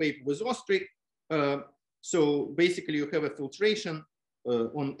in our paper with Ostrich. So basically you have a filtration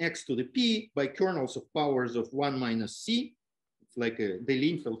on x to the p by kernels of powers of 1 minus c. It's like a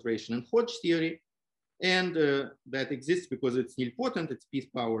Deligne filtration in Hodge theory. And that exists because it's nilpotent, its p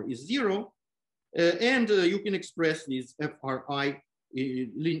power is 0. And you can express these FRI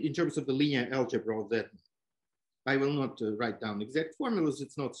in terms of the linear algebra of that. I will not write down exact formulas,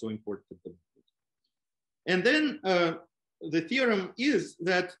 it's not so important. And then the theorem is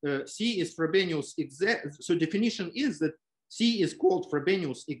that C is Frobenius exact. So definition is that C is called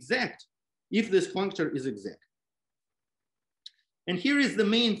Frobenius exact if this functor is exact. And here is the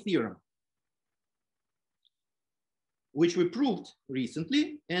main theorem, which we proved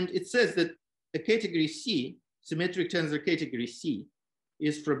recently. And it says that a category C, symmetric tensor category C,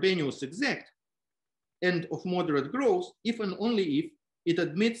 is Frobenius exact and of moderate growth if and only if it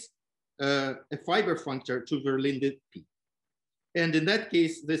admits a fiber functor to Verlinde P. And in that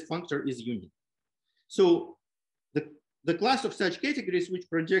case, this functor is unique. So the class of such categories which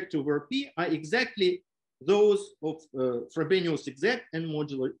project to Ver P are exactly those of Frobenius exact and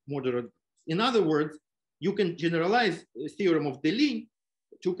moderate. In other words, you can generalize the theorem of Deligne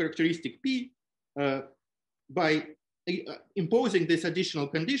to characteristic P by imposing this additional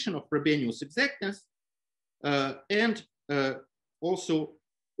condition of Frobenius exactness and also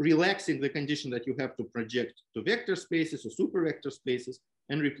relaxing the condition that you have to project to vector spaces or super vector spaces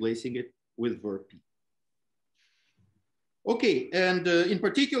and replacing it with Ver P. Okay, and in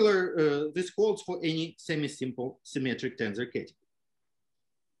particular, this holds for any semi-simple symmetric tensor category.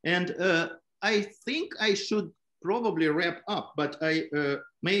 And I think I should probably wrap up, but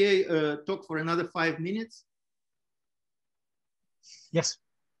may I talk for another 5 minutes? Yes,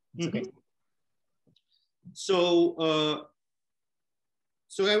 it's okay. So,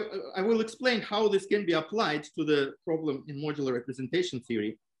 I will explain how this can be applied to the problem in modular representation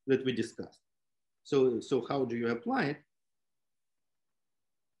theory that we discussed. So how do you apply it?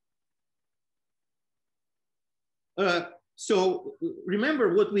 So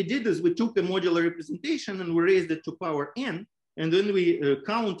remember what we did is we took a modular representation and we raised it to power n, and then we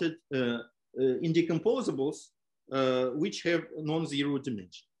counted in decomposables which have non-zero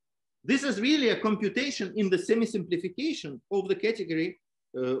dimension. This is really a computation in the semi-simplification of the category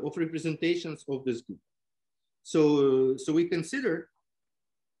of representations of this group. So we consider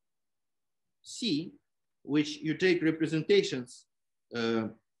C, which you take representations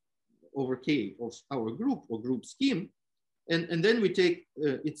over K of our group or group scheme, and then we take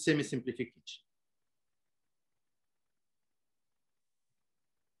its semi-simplification.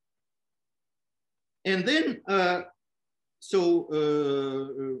 And then,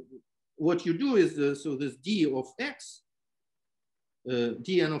 what you do is, so this d of x,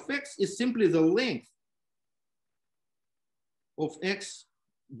 dn of x is simply the length of x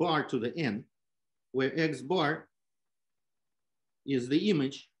bar to the n, where x bar is the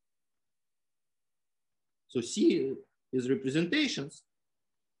image. So C is representations,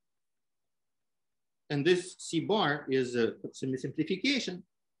 and this C bar is a semi-simplification.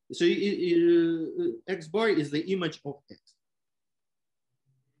 So x bar is the image of x.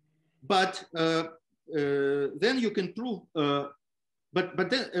 But then you can prove,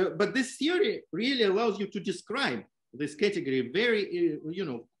 but this theory really allows you to describe this category very,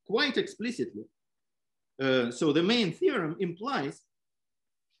 quite explicitly. So the main theorem implies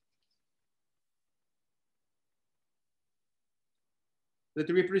that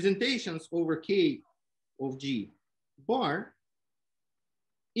the representations over K of G bar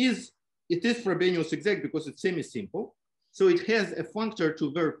is Frobenius exact because it's semi-simple. So it has a functor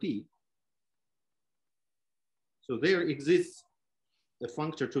to Ver P. So there exists a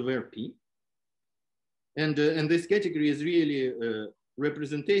functor to Ver P. And this category is really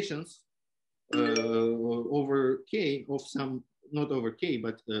representations over K of some, not over K,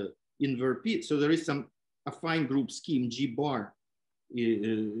 but in Ver P. So there is some affine group scheme, G bar.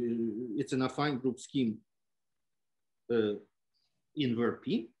 It's an affine group scheme in Ver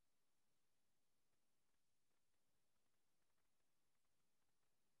P.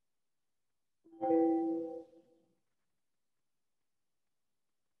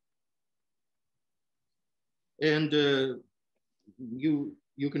 And you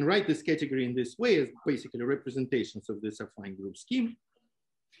can write this category in this way as basically representations of this affine group scheme.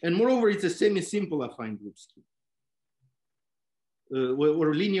 And moreover, it's a semi-simple affine group scheme.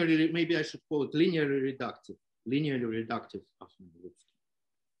 Or linearly, maybe I should call it linearly reductive affine group scheme.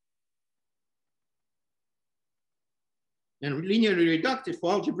 And linearly reductive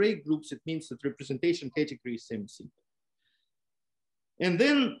for algebraic groups, it means that representation category is semi-simple. And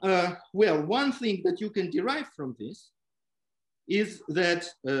then, well, one thing that you can derive from this is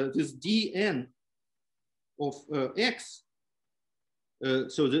that this dn of x,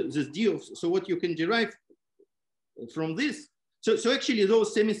 this d of, so what you can derive from this, so actually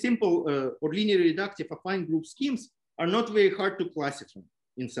those semi-simple or linearly reductive affine group schemes are not very hard to classify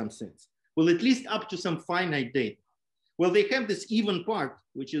in some sense. Well, at least up to some finite data. Well, they have this even part,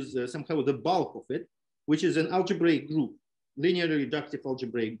 which is somehow the bulk of it, which is an algebraic group, linearly reductive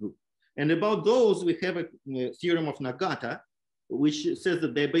algebraic group. And about those, we have a theorem of Nagata, which says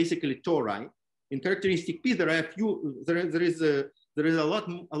that they're basically tori. In characteristic P, there are there is a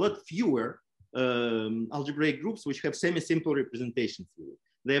lot fewer algebraic groups which have semi-simple representation theory.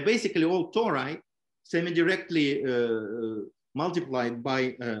 They're basically all tori, semi-directly multiplied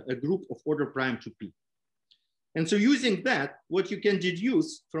by a group of order prime to P. And so using that, what you can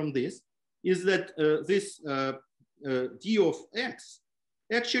deduce from this is that this d of x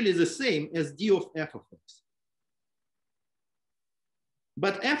actually is the same as d of f of x.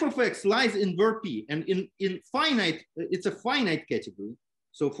 But f of x lies in ver P, and in finite, it's a finite category.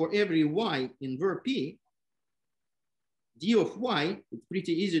 So for every y in ver P, d of y, it's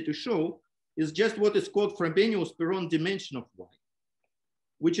pretty easy to show, is just what is called Frobenius Perron dimension of y,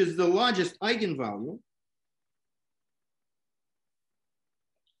 which is the largest eigenvalue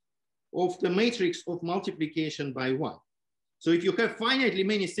of the matrix of multiplication by y. So if you have finitely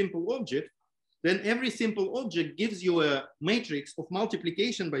many simple objects, then every simple object gives you a matrix of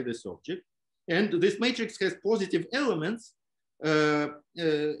multiplication by this object. And this matrix has positive elements. And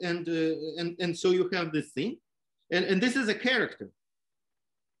so you have this thing. And this is a character.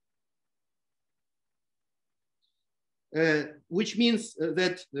 Which means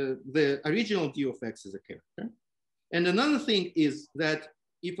that the original d of x is a character. And another thing is that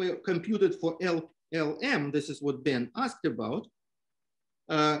if I compute it for LM, this is what Ben asked about,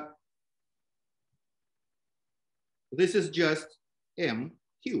 this is just M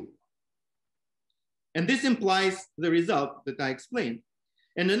cubed. And this implies the result that I explained.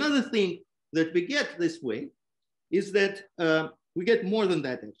 And another thing that we get this way is that we get more than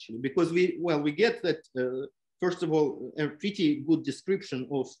that actually, because we get that, first of all, a pretty good description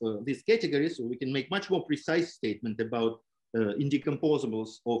of these categories, so we can make much more precise statement about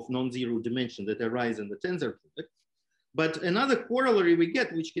indecomposables of non-zero dimension that arise in the tensor product. But another corollary we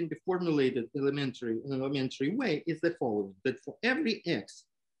get, which can be formulated in an elementary way, is the following: that for every x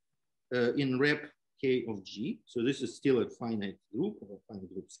in rep k of g, so this is still a finite group or a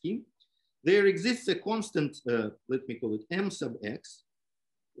finite group scheme, there exists a constant, let me call it m sub x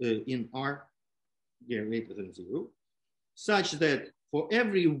in R greater than 0, such that for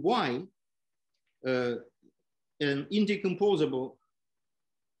every y, an indecomposable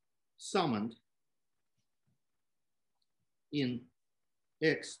summoned in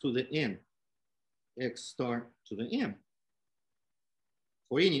x to the n, x star to the m,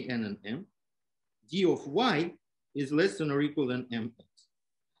 for any n and m, d of y is less than or equal than mx.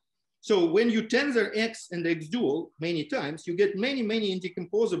 So when you tensor x and x dual many times, you get many, many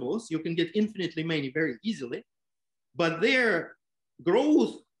indecomposables. You can get infinitely many very easily, but their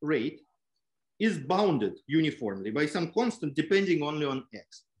growth rate is bounded uniformly by some constant depending only on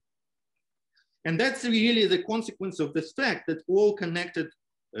x. And that's really the consequence of this fact that all connected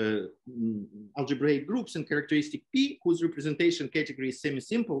algebraic groups in characteristic P, whose representation category is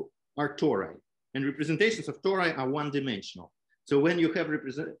semi-simple, are tori. And representations of tori are one-dimensional. So when you have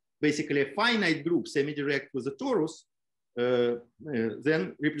basically a finite group semi-direct with a torus,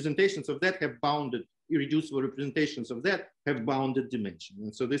 then representations of that have bounded, irreducible representations of that have bounded dimension.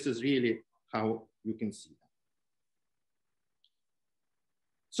 And so this is really how you can see that.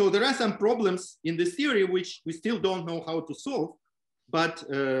 So there are some problems in this theory which we still don't know how to solve, but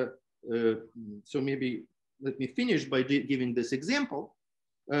so maybe let me finish by giving this example.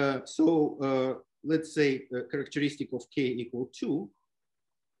 Let's say a characteristic of k equal 2,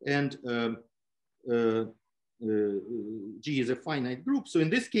 and G is a finite group. So in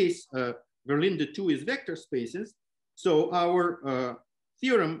this case, Verlinde 2 is vector spaces. So our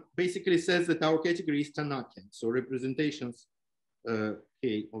theorem basically says that our category is Tanakian. So representations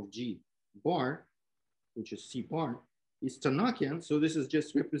K of G bar, which is C bar, is Tanakian. So this is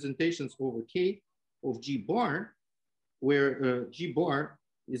just representations over K of G bar, where G bar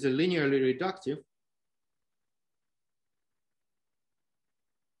is a linearly reductive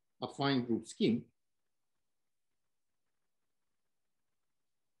affine group scheme.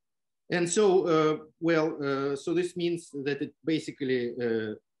 And so, so this means that it basically,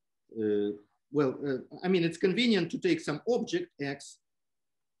 I mean, it's convenient to take some object X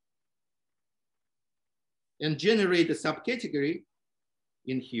and generate a subcategory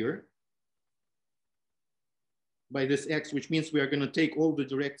in here by this X, which means we are going to take all the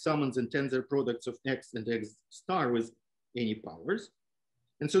direct summands and tensor products of X and X star with any powers.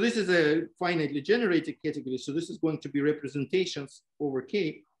 And so this is a finitely generated category. So this is going to be representations over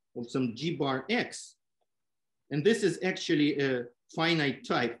K of some G bar X. And this is actually a finite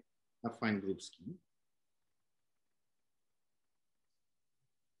type affine group scheme.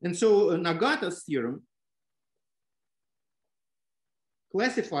 And so Nagata's theorem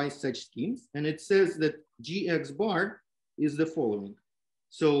classifies such schemes, and it says that Gx bar is the following.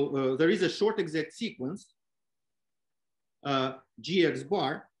 So there is a short exact sequence, Gx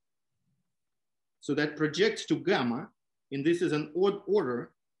bar, so that projects to gamma, and this is an odd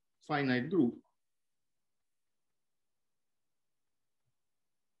order finite group.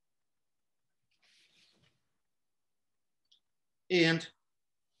 And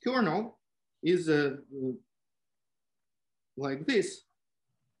kernel is like this.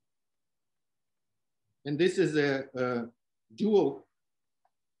 And this is a dual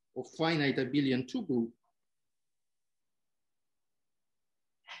of finite abelian 2 group.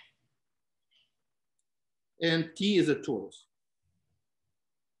 And T is a torus.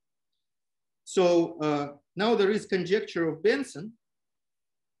 So now there is conjecture of Benson,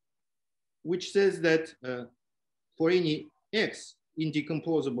 which says that for any X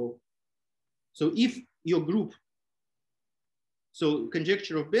indecomposable, so if your group, so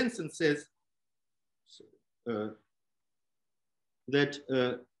conjecture of Benson says that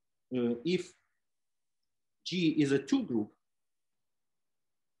if G is a 2 group,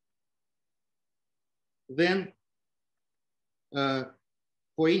 then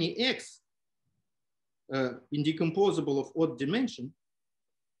for any X indecomposable of odd dimension,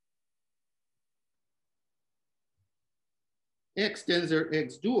 X tensor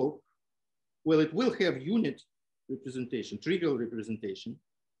X dual, well, it will have unit representation, trivial representation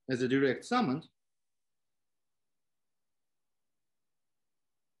as a direct summand.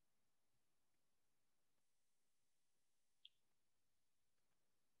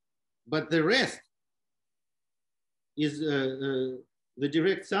 But the rest is the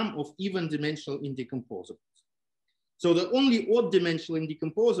direct sum of even dimensional indecomposables. So the only odd dimensional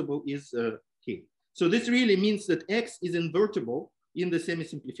indecomposable is K. So this really means that X is invertible in the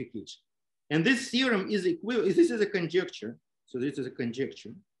semi-simplification. And this theorem is equivalent, this is a conjecture. So this is a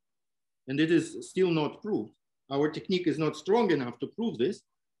conjecture, and it is still not proved. Our technique is not strong enough to prove this,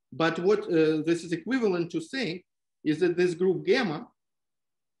 but what this is equivalent to saying is that this group gamma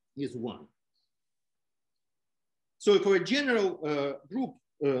is 1. So for a general group,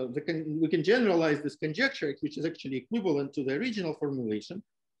 we can generalize this conjecture, which is actually equivalent to the original formulation,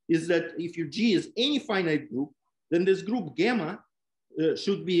 is that if your G is any finite group, then this group gamma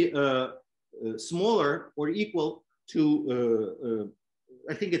should be smaller or equal to,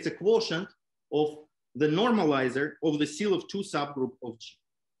 I think it's a quotient of the normalizer of the CIL of 2 subgroup of G.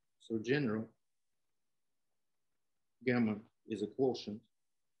 So general gamma is a quotient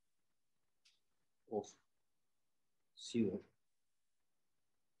of CIL of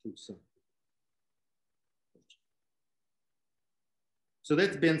 2 subgroup. So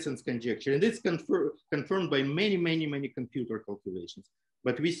that's Benson's conjecture, and it's confirmed by many computer calculations.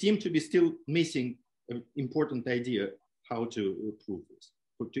 But we seem to be still missing an important idea how to prove this,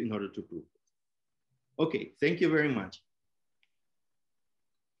 in order to prove this. Okay, thank you very much.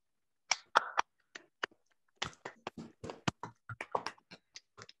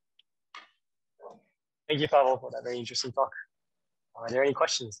 Thank you, Pavel, for that very interesting talk. Are there any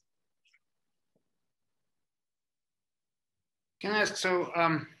questions? Can I ask, so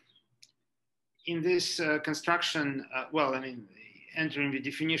in this construction, well, I mean, entering the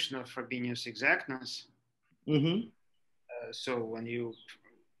definition of Frobenius exactness, so when you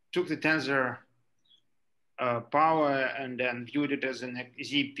took the tensor power and then viewed it as an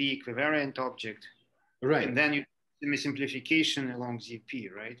ZP equivariant object, right? And then you do the simplification along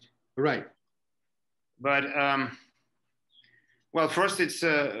ZP, right? Right. But well, first it's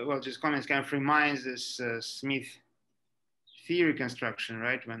well, just comments kind of reminds this Smith theory construction,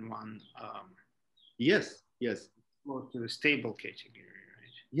 right? When one yes goes to the stable category,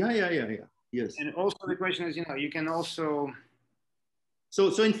 right? Yeah. Yes. And also the question is, you know, you can also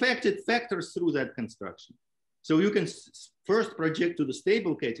so in fact it factors through that construction. So you can first project to the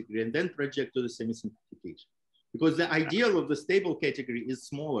stable category and then project to the semi-simplification, because the ideal of the stable category is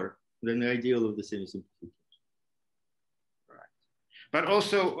smaller than the ideal of the semi-simplification. But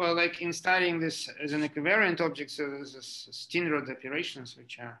also, like in studying this as an equivariant object, so there's this Steenrod operations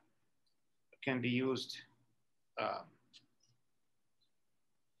which can be used.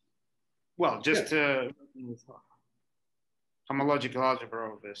 Well, just homological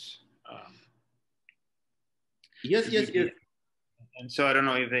algebra of this. Yes. And so I don't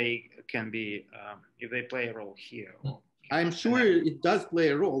know if they can be, if they play a role here. I'm sure it does play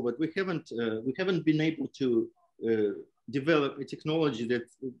a role, but we haven't been able to develop a technology that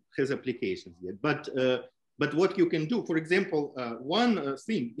has applications yet. But what you can do, for example, one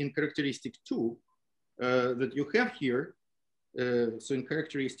thing in characteristic 2 that you have here. So in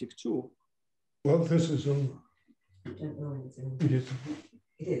characteristic 2. Well, this is over. It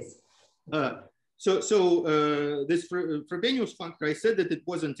is. This Frobenius function, I said that it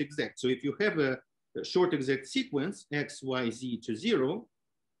wasn't exact. So if you have a short exact sequence, x, y, z to 0,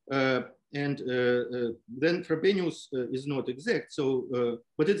 and then Frobenius is not exact. So,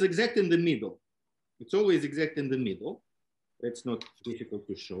 but it's exact in the middle. It's always exact in the middle. It's not difficult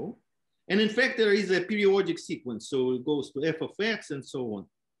to show. And in fact, there is a periodic sequence. So it goes to f of x and so on.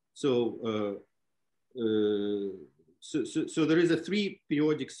 So, so there is a 3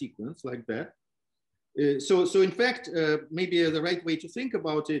 periodic sequence like that. So in fact, maybe the right way to think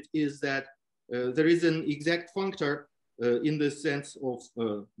about it is that there is an exact functor in the sense of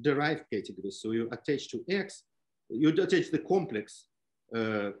derived categories. So you attach to x, you attach the complex,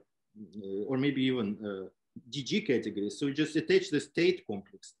 or maybe even DG categories. So you just attach the state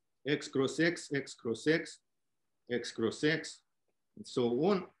complex, x cross x, x cross x, x cross x, and so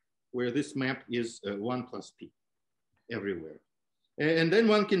on, where this map is 1 plus p everywhere. And then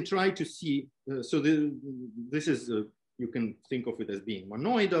one can try to see, this is, you can think of it as being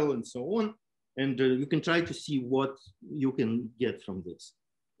monoidal and so on. And you can try to see what you can get from this.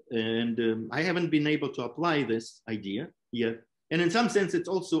 And I haven't been able to apply this idea yet. And in some sense, it's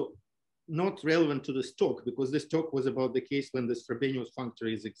also not relevant to this talk because this talk was about the case when this Frobenius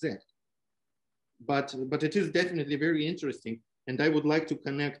functor is exact. But it is definitely very interesting. And I would like to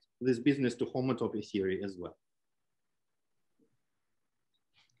connect this business to homotopy theory as well.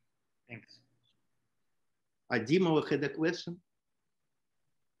 Thanks. Dima had a question.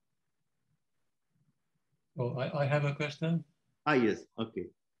 Oh, I have a question. Yes, okay.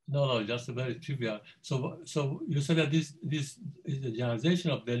 No, just a very trivial. So you said that this is a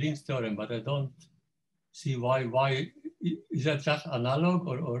generalization of the Lin's theorem, but I don't see why is that just analog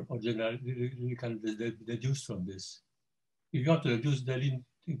or general? You can deduce from this. If you want to reduce the Lin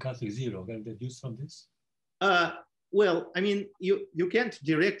in characteristic 0, can you deduce from this? Well, I mean, you can't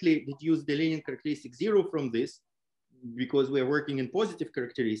directly deduce the linear characteristic 0 from this because we're working in positive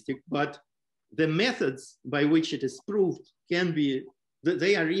characteristic, but the methods by which it is proved can be,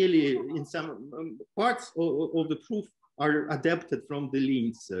 they are really in some parts of the proof are adapted from the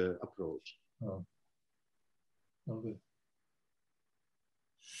Lin's approach. Oh. Okay.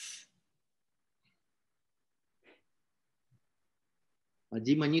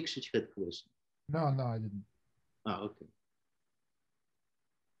 Dima Nikšić had a question. No, I didn't. Okay.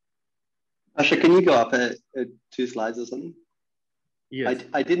 Asha, can you go up 2 slides or something? Yes.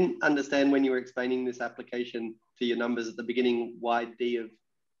 I didn't understand when you were explaining this application to your numbers at the beginning, why d of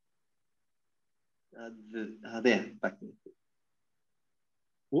there, back there.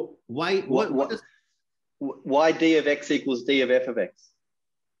 Why d of x equals d of f of x?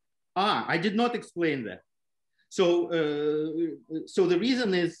 I did not explain that. So, so the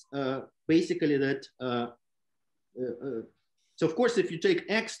reason is basically that, so of course, if you take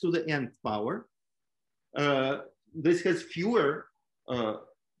x to the nth power, this has fewer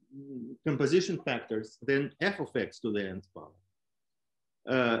composition factors than f of x to the nth power.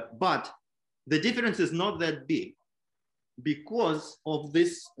 But the difference is not that big because of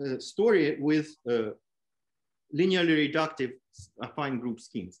this story with linearly reductive affine group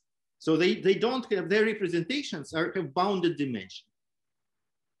schemes. So they don't have, their representations have bounded dimension.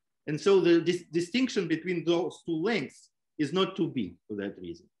 And so the distinction between those 2 lengths is not too big for that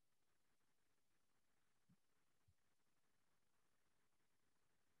reason.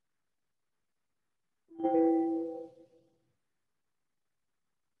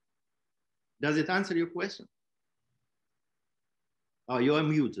 Does it answer your question? Oh, you are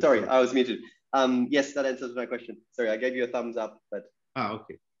muted. Sorry, I was muted. Yes, that answers my question. Sorry, I gave you a thumbs up, but.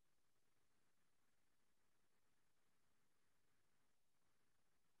 Okay.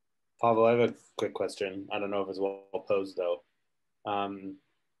 Pavel, I have a quick question. I don't know if it's well posed though.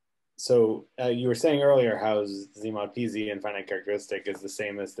 So you were saying earlier how Z mod PZ and finite characteristic is the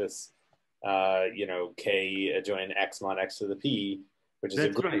same as this, K adjoint X mod X to the P, which is a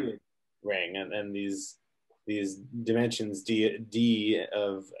graded ring, and these dimensions D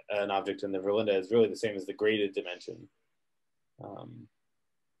of an object in the Verlinda is really the same as the graded dimension. I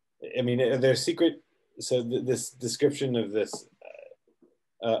mean, there's secret. So this description of this.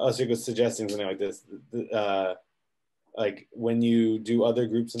 Oscar was suggesting something like this. like when you do other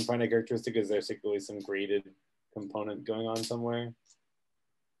groups in finite characteristic, is there secretly some graded component going on somewhere?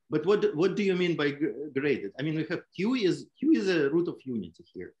 But what do you mean by graded? I mean, we have Q is a root of unity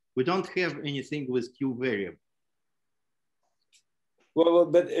here. We don't have anything with Q variable. Well,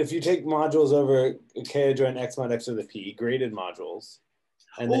 but if you take modules over K adjoint X mod X to the P, graded modules.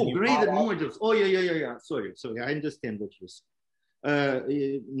 And then graded modules. Oh, yeah. Sorry. I understand what you said.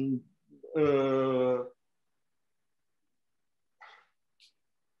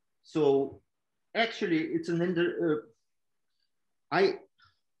 So actually, it's an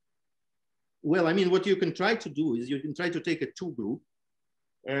well, I mean, what you can try to do is you can try to take a 2 group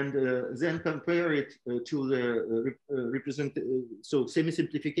and then compare it to the so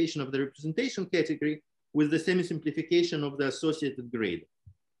semi-simplification of the representation category with the semi-simplification of the associated grade.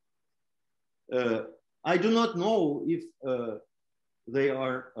 I do not know if they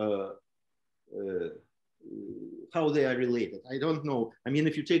are how they are related. I don't know. I mean,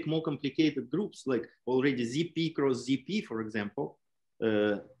 if you take more complicated groups like already ZP cross ZP, for example,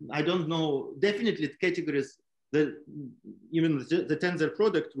 I don't know. Definitely, the categories even the tensor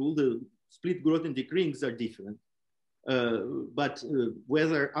product rule, the split Grothendieck rings are different. But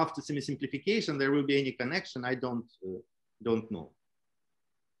whether after semi-simplification there will be any connection, I don't know.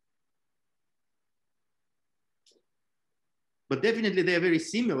 But definitely they are very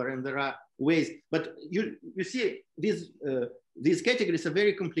similar, and there are ways. But you see, these categories are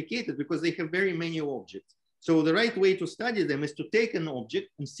very complicated because they have very many objects. So the right way to study them is to take an object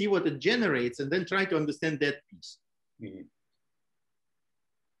and see what it generates, and then try to understand that piece. Mm-hmm.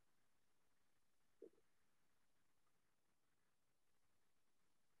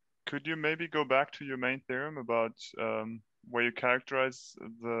 Could you maybe go back to your main theorem about where you characterize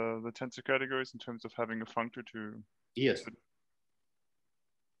the tensor categories in terms of having a functor to? Yes.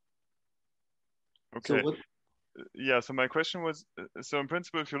 Okay. So yeah, so my question was, so in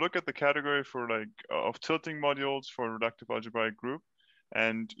principle, if you look at the category for like of tilting modules for a reductive algebraic group,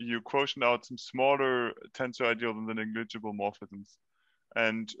 and you quotient out some smaller tensor ideal than the negligible morphisms,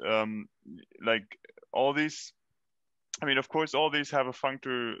 and like all these, I mean, of course, all these have a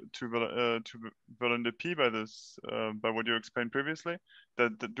functor to Berlin P by this, by what you explained previously.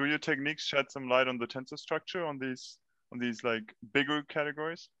 Do your techniques shed some light on the tensor structure on these like bigger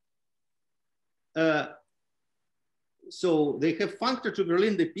categories? So they have functor to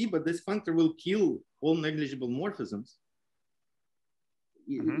Berlin P, but this functor will kill all negligible morphisms.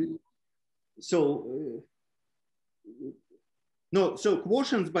 Mm-hmm. So no, so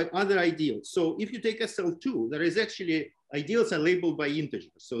quotients by other ideals. So if you take SL2, there is actually ideals are labeled by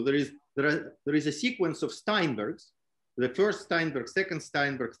integers. So there is a sequence of Steinbergs, the first Steinberg, second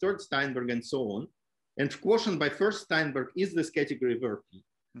Steinberg, third Steinberg, and so on. And quotient by first Steinberg is this category P.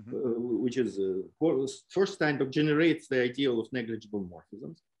 Mm-hmm. Which is first Steinberg generates the ideal of negligible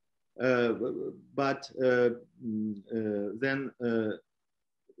morphisms, but then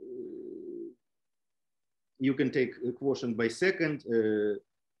you can take a quotient by second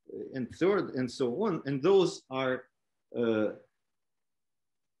and third and so on, and those are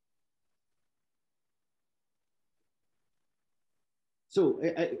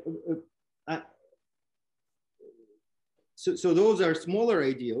So those are smaller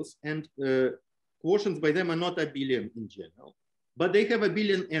ideals, and quotients by them are not abelian in general, but they have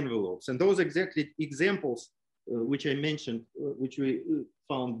abelian envelopes, and those exactly examples which I mentioned, which we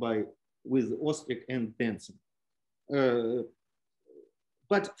found with Ostrich and Benson.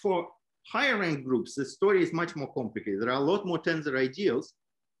 But for higher rank groups, the story is much more complicated. There are a lot more tensor ideals,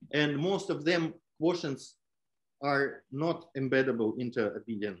 and most of them quotients are not embeddable into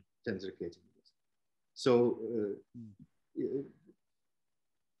abelian tensor categories. So.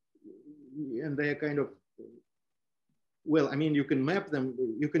 And they are kind of, well, I mean, you can map them,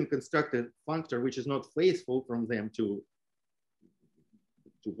 you can construct a functor which is not faithful from them to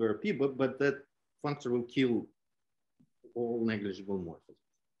P, but that functor will kill all negligible morphisms.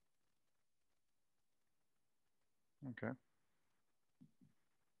 Okay.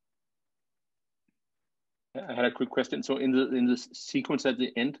 I had a quick question. So in the sequence at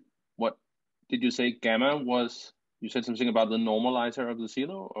the end, what did you say gamma was? You said something about the normalizer of the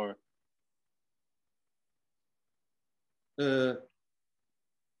CELO, or?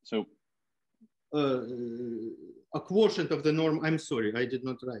 So a quotient of the norm. I'm sorry, I did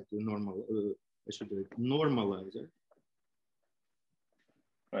not write the normal. I should write normalizer.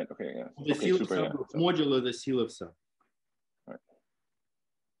 Right. Okay. Yeah. The okay, CELO super, sub yeah. modulo the CELO sub. Right.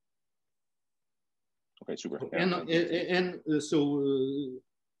 Okay. Super. And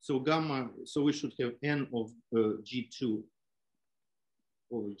so gamma. So we should have n of G2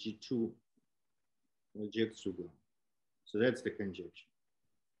 over G2 J2 gamma. So that's the conjecture.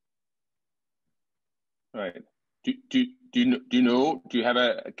 Right. Do you have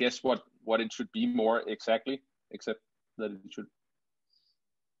a guess what it should be more exactly, except that it should?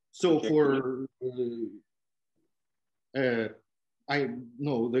 So for I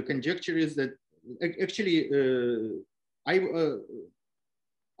know the conjecture is that actually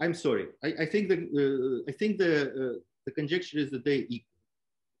I'm sorry. I think the conjecture is that they equal.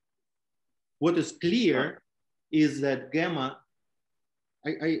 What is clear is that gamma.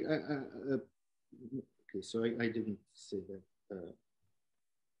 Okay, so I didn't say that.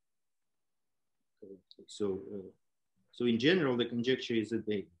 So in general, the conjecture is that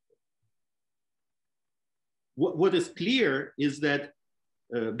they. What is clear is that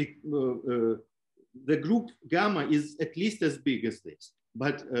the group gamma is at least as big as this,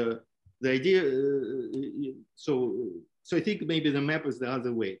 but the idea. So I think maybe the map is the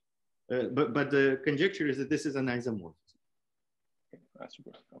other way, but the conjecture is that this is an isomorphism. Okay, that's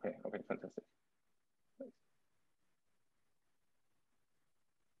super. Okay, fantastic.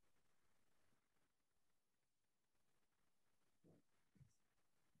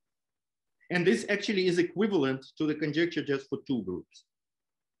 And this actually is equivalent to the conjecture just for two groups.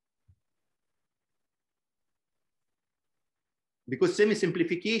 Because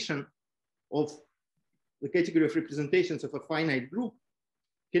semi-simplification of the category of representations of a finite group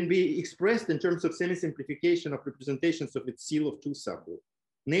can be expressed in terms of semi-simplification of representations of its seal of two subgroup.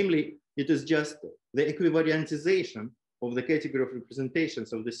 Namely, it is just the equivariantization of the category of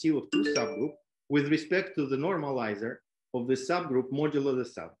representations of the seal of two subgroup with respect to the normalizer of the subgroup modulo the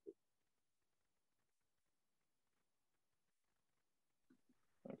subgroup.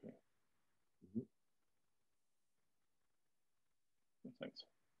 Okay. Thanks.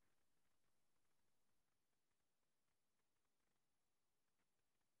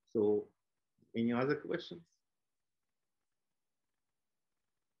 So, any other questions?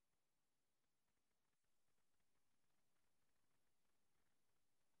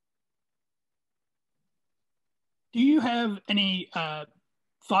 Do you have any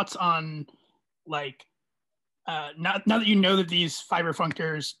thoughts on, like, now that you know that these fiber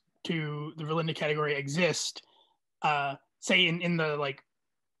functors to the Verlinde category exist, say in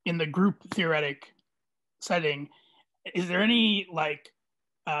the group theoretic setting, is there any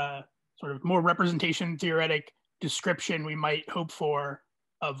sort of more representation theoretic description we might hope for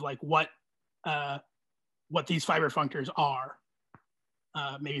of like what these fiber functors are,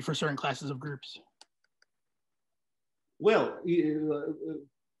 maybe for certain classes of groups? Well,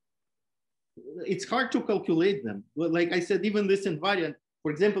 it's hard to calculate them. Like I said, even this invariant, for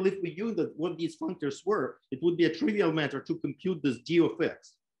example, if we knew that what these functors were, it would be a trivial matter to compute this d of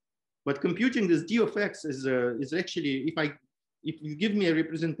x. But computing this d of x is actually, if you give me a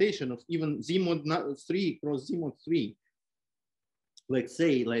representation of even z mod 3 cross z mod 3, like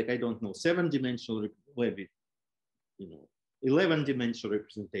say, like, I don't know, 7-dimensional, maybe, 11-dimensional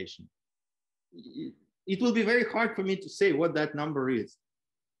representation, it will be very hard for me to say what that number is.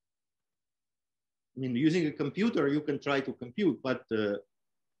 I mean, using a computer, you can try to compute, but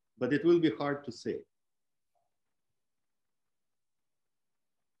it will be hard to say.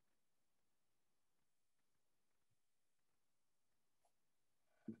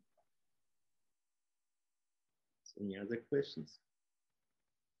 Any other questions?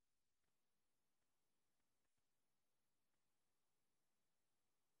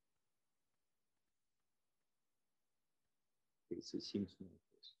 Okay, so it seems no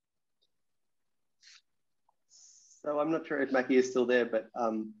question. So I'm not sure if Mackie is still there, but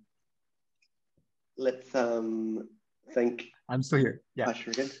let's thank. I'm still here. Yeah.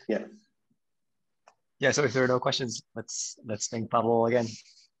 Asher again. Yeah. Yeah. So if there are no questions, let's thank Pavel again.